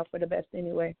working out for the best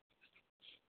anyway.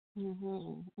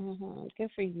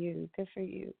 Good for you. Good for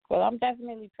you. Well, I'm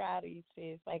definitely proud of you,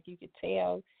 sis. Like you could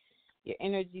tell, your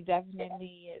energy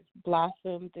definitely has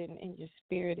blossomed, and your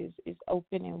spirit is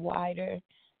open and wider.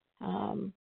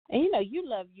 And you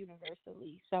love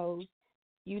universally, so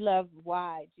you love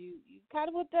wide. You kind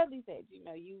of what Dudley said.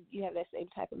 You have that same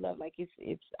type of love. Like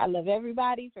it's I love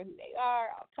everybody for who they are,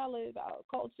 all colors, all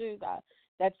cultures.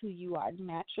 That's who you are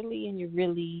naturally, and you're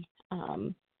really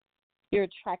you're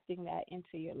attracting that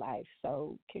into your life.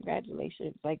 So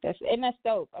congratulations. Like that's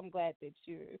dope. I'm glad that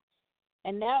you're.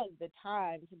 And now is the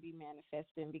time to be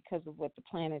manifesting because of what the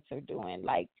planets are doing.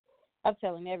 Like I'm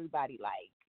telling everybody, like.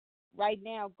 Right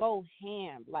now, go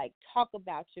ham. Like, talk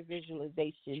about your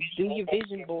visualization. Do your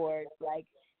vision board. Like,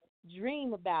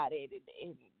 dream about it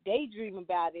and daydream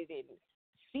about it and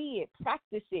see it,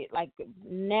 practice it. Like,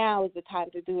 now is the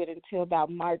time to do it until about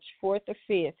March 4th or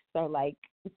 5th. So, like,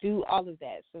 do all of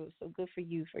that. So good for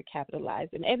you for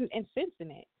capitalizing and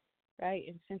sensing it, right?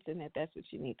 And sensing that that's what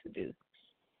you need to do.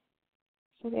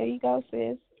 So there you go,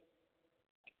 sis.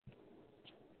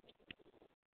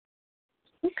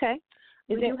 Okay.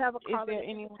 Do you have a caller there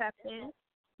any tap in?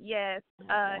 Yes.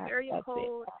 Area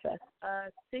code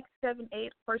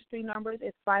 678. First three numbers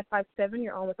is 557.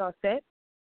 You're on with Auset.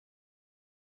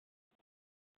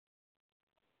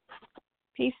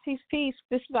 Peace, peace, peace.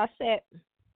 This is Auset.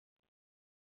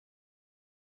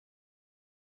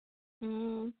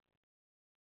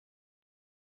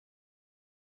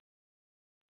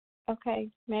 Okay,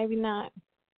 maybe not.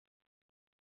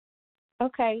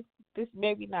 Okay. This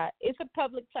maybe not. It's a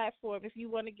public platform. If you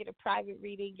want to get a private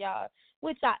reading, y'all,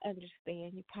 which I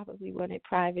understand, you probably want it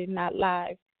private, not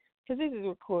live, because this is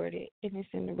recorded and it's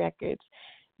in the records.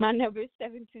 My number is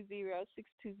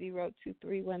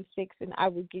 720-620-2316, and I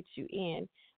will get you in.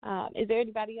 Is there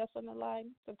anybody else on the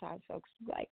line? Sometimes folks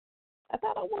like, I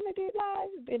thought I wanted it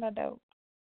live, then I don't.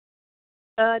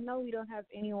 No, we don't have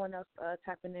anyone else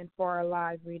tapping in for our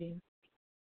live reading.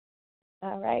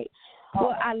 All right.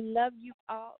 Well, I love you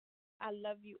all.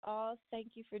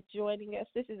 Thank you for joining us.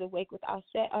 This is Awake with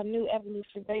Auset, our new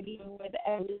Evolution Radio, where the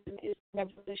evolution is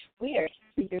revolution. We are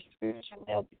here for your spiritual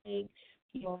well-being,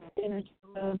 your energy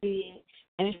well-being,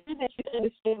 and it's sure that you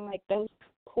understand like those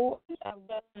course, our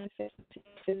well-manifested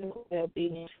physical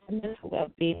well-being, mental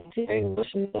well-being,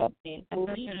 emotional well-being. I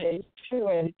want you to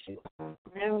ensure that you are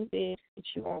grounded, that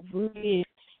you are rooted,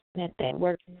 and that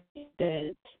work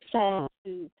that sound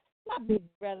to my big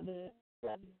brother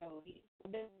Joey,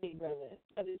 big brother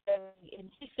Joey, and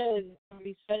he shows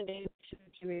every Sunday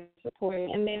to support,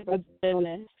 and then Brother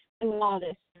Jonas, and all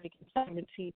that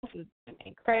sovereignty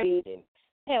and credit and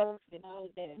health and all of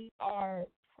that. We are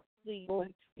probably going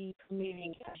to be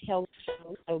premiering a health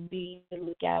show, so be on the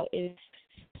lookout. And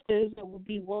sisters that will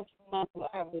be working on,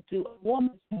 I will do a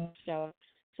woman's health show,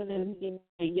 so that we can get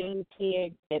a young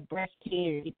kid, get breast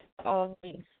care, get all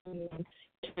things.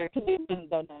 Because they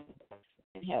don't know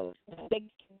and health. They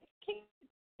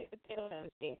don't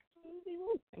understand.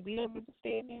 We don't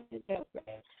understand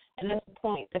it. And that's the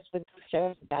point. That's what the show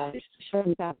is about. It's the show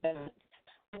about balance.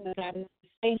 And the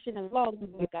manifestation as long as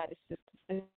we got a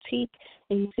system teak,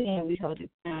 and you see how we hold it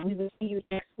down. We will see you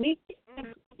next week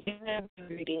in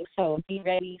reading. So be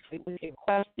ready with your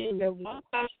question. Your one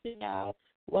question now.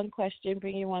 One question,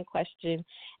 bring your one question,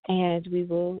 and we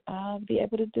will be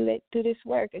able to do this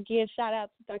work. Again, shout out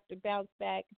to Dr.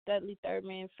 BounceBack, Dudley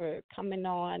Thurman, for coming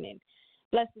on and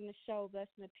blessing the show, blessing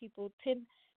the people.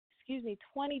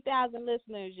 20,000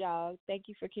 listeners, y'all. Thank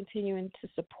you for continuing to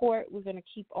support. We're going to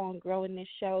keep on growing this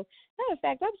show. Matter of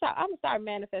fact, I'm going to start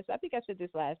manifesting. I think I said this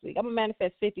last week. I'm going to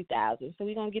manifest 50,000. So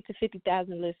we're going to get to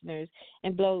 50,000 listeners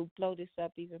and blow this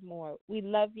up even more. We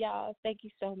love y'all. Thank you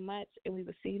so much, and we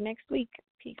will see you next week.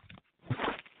 Peace.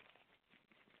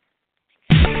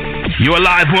 You're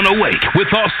live on Awake with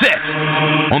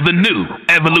Auset on the new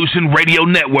Evolution Radio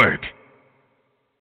Network.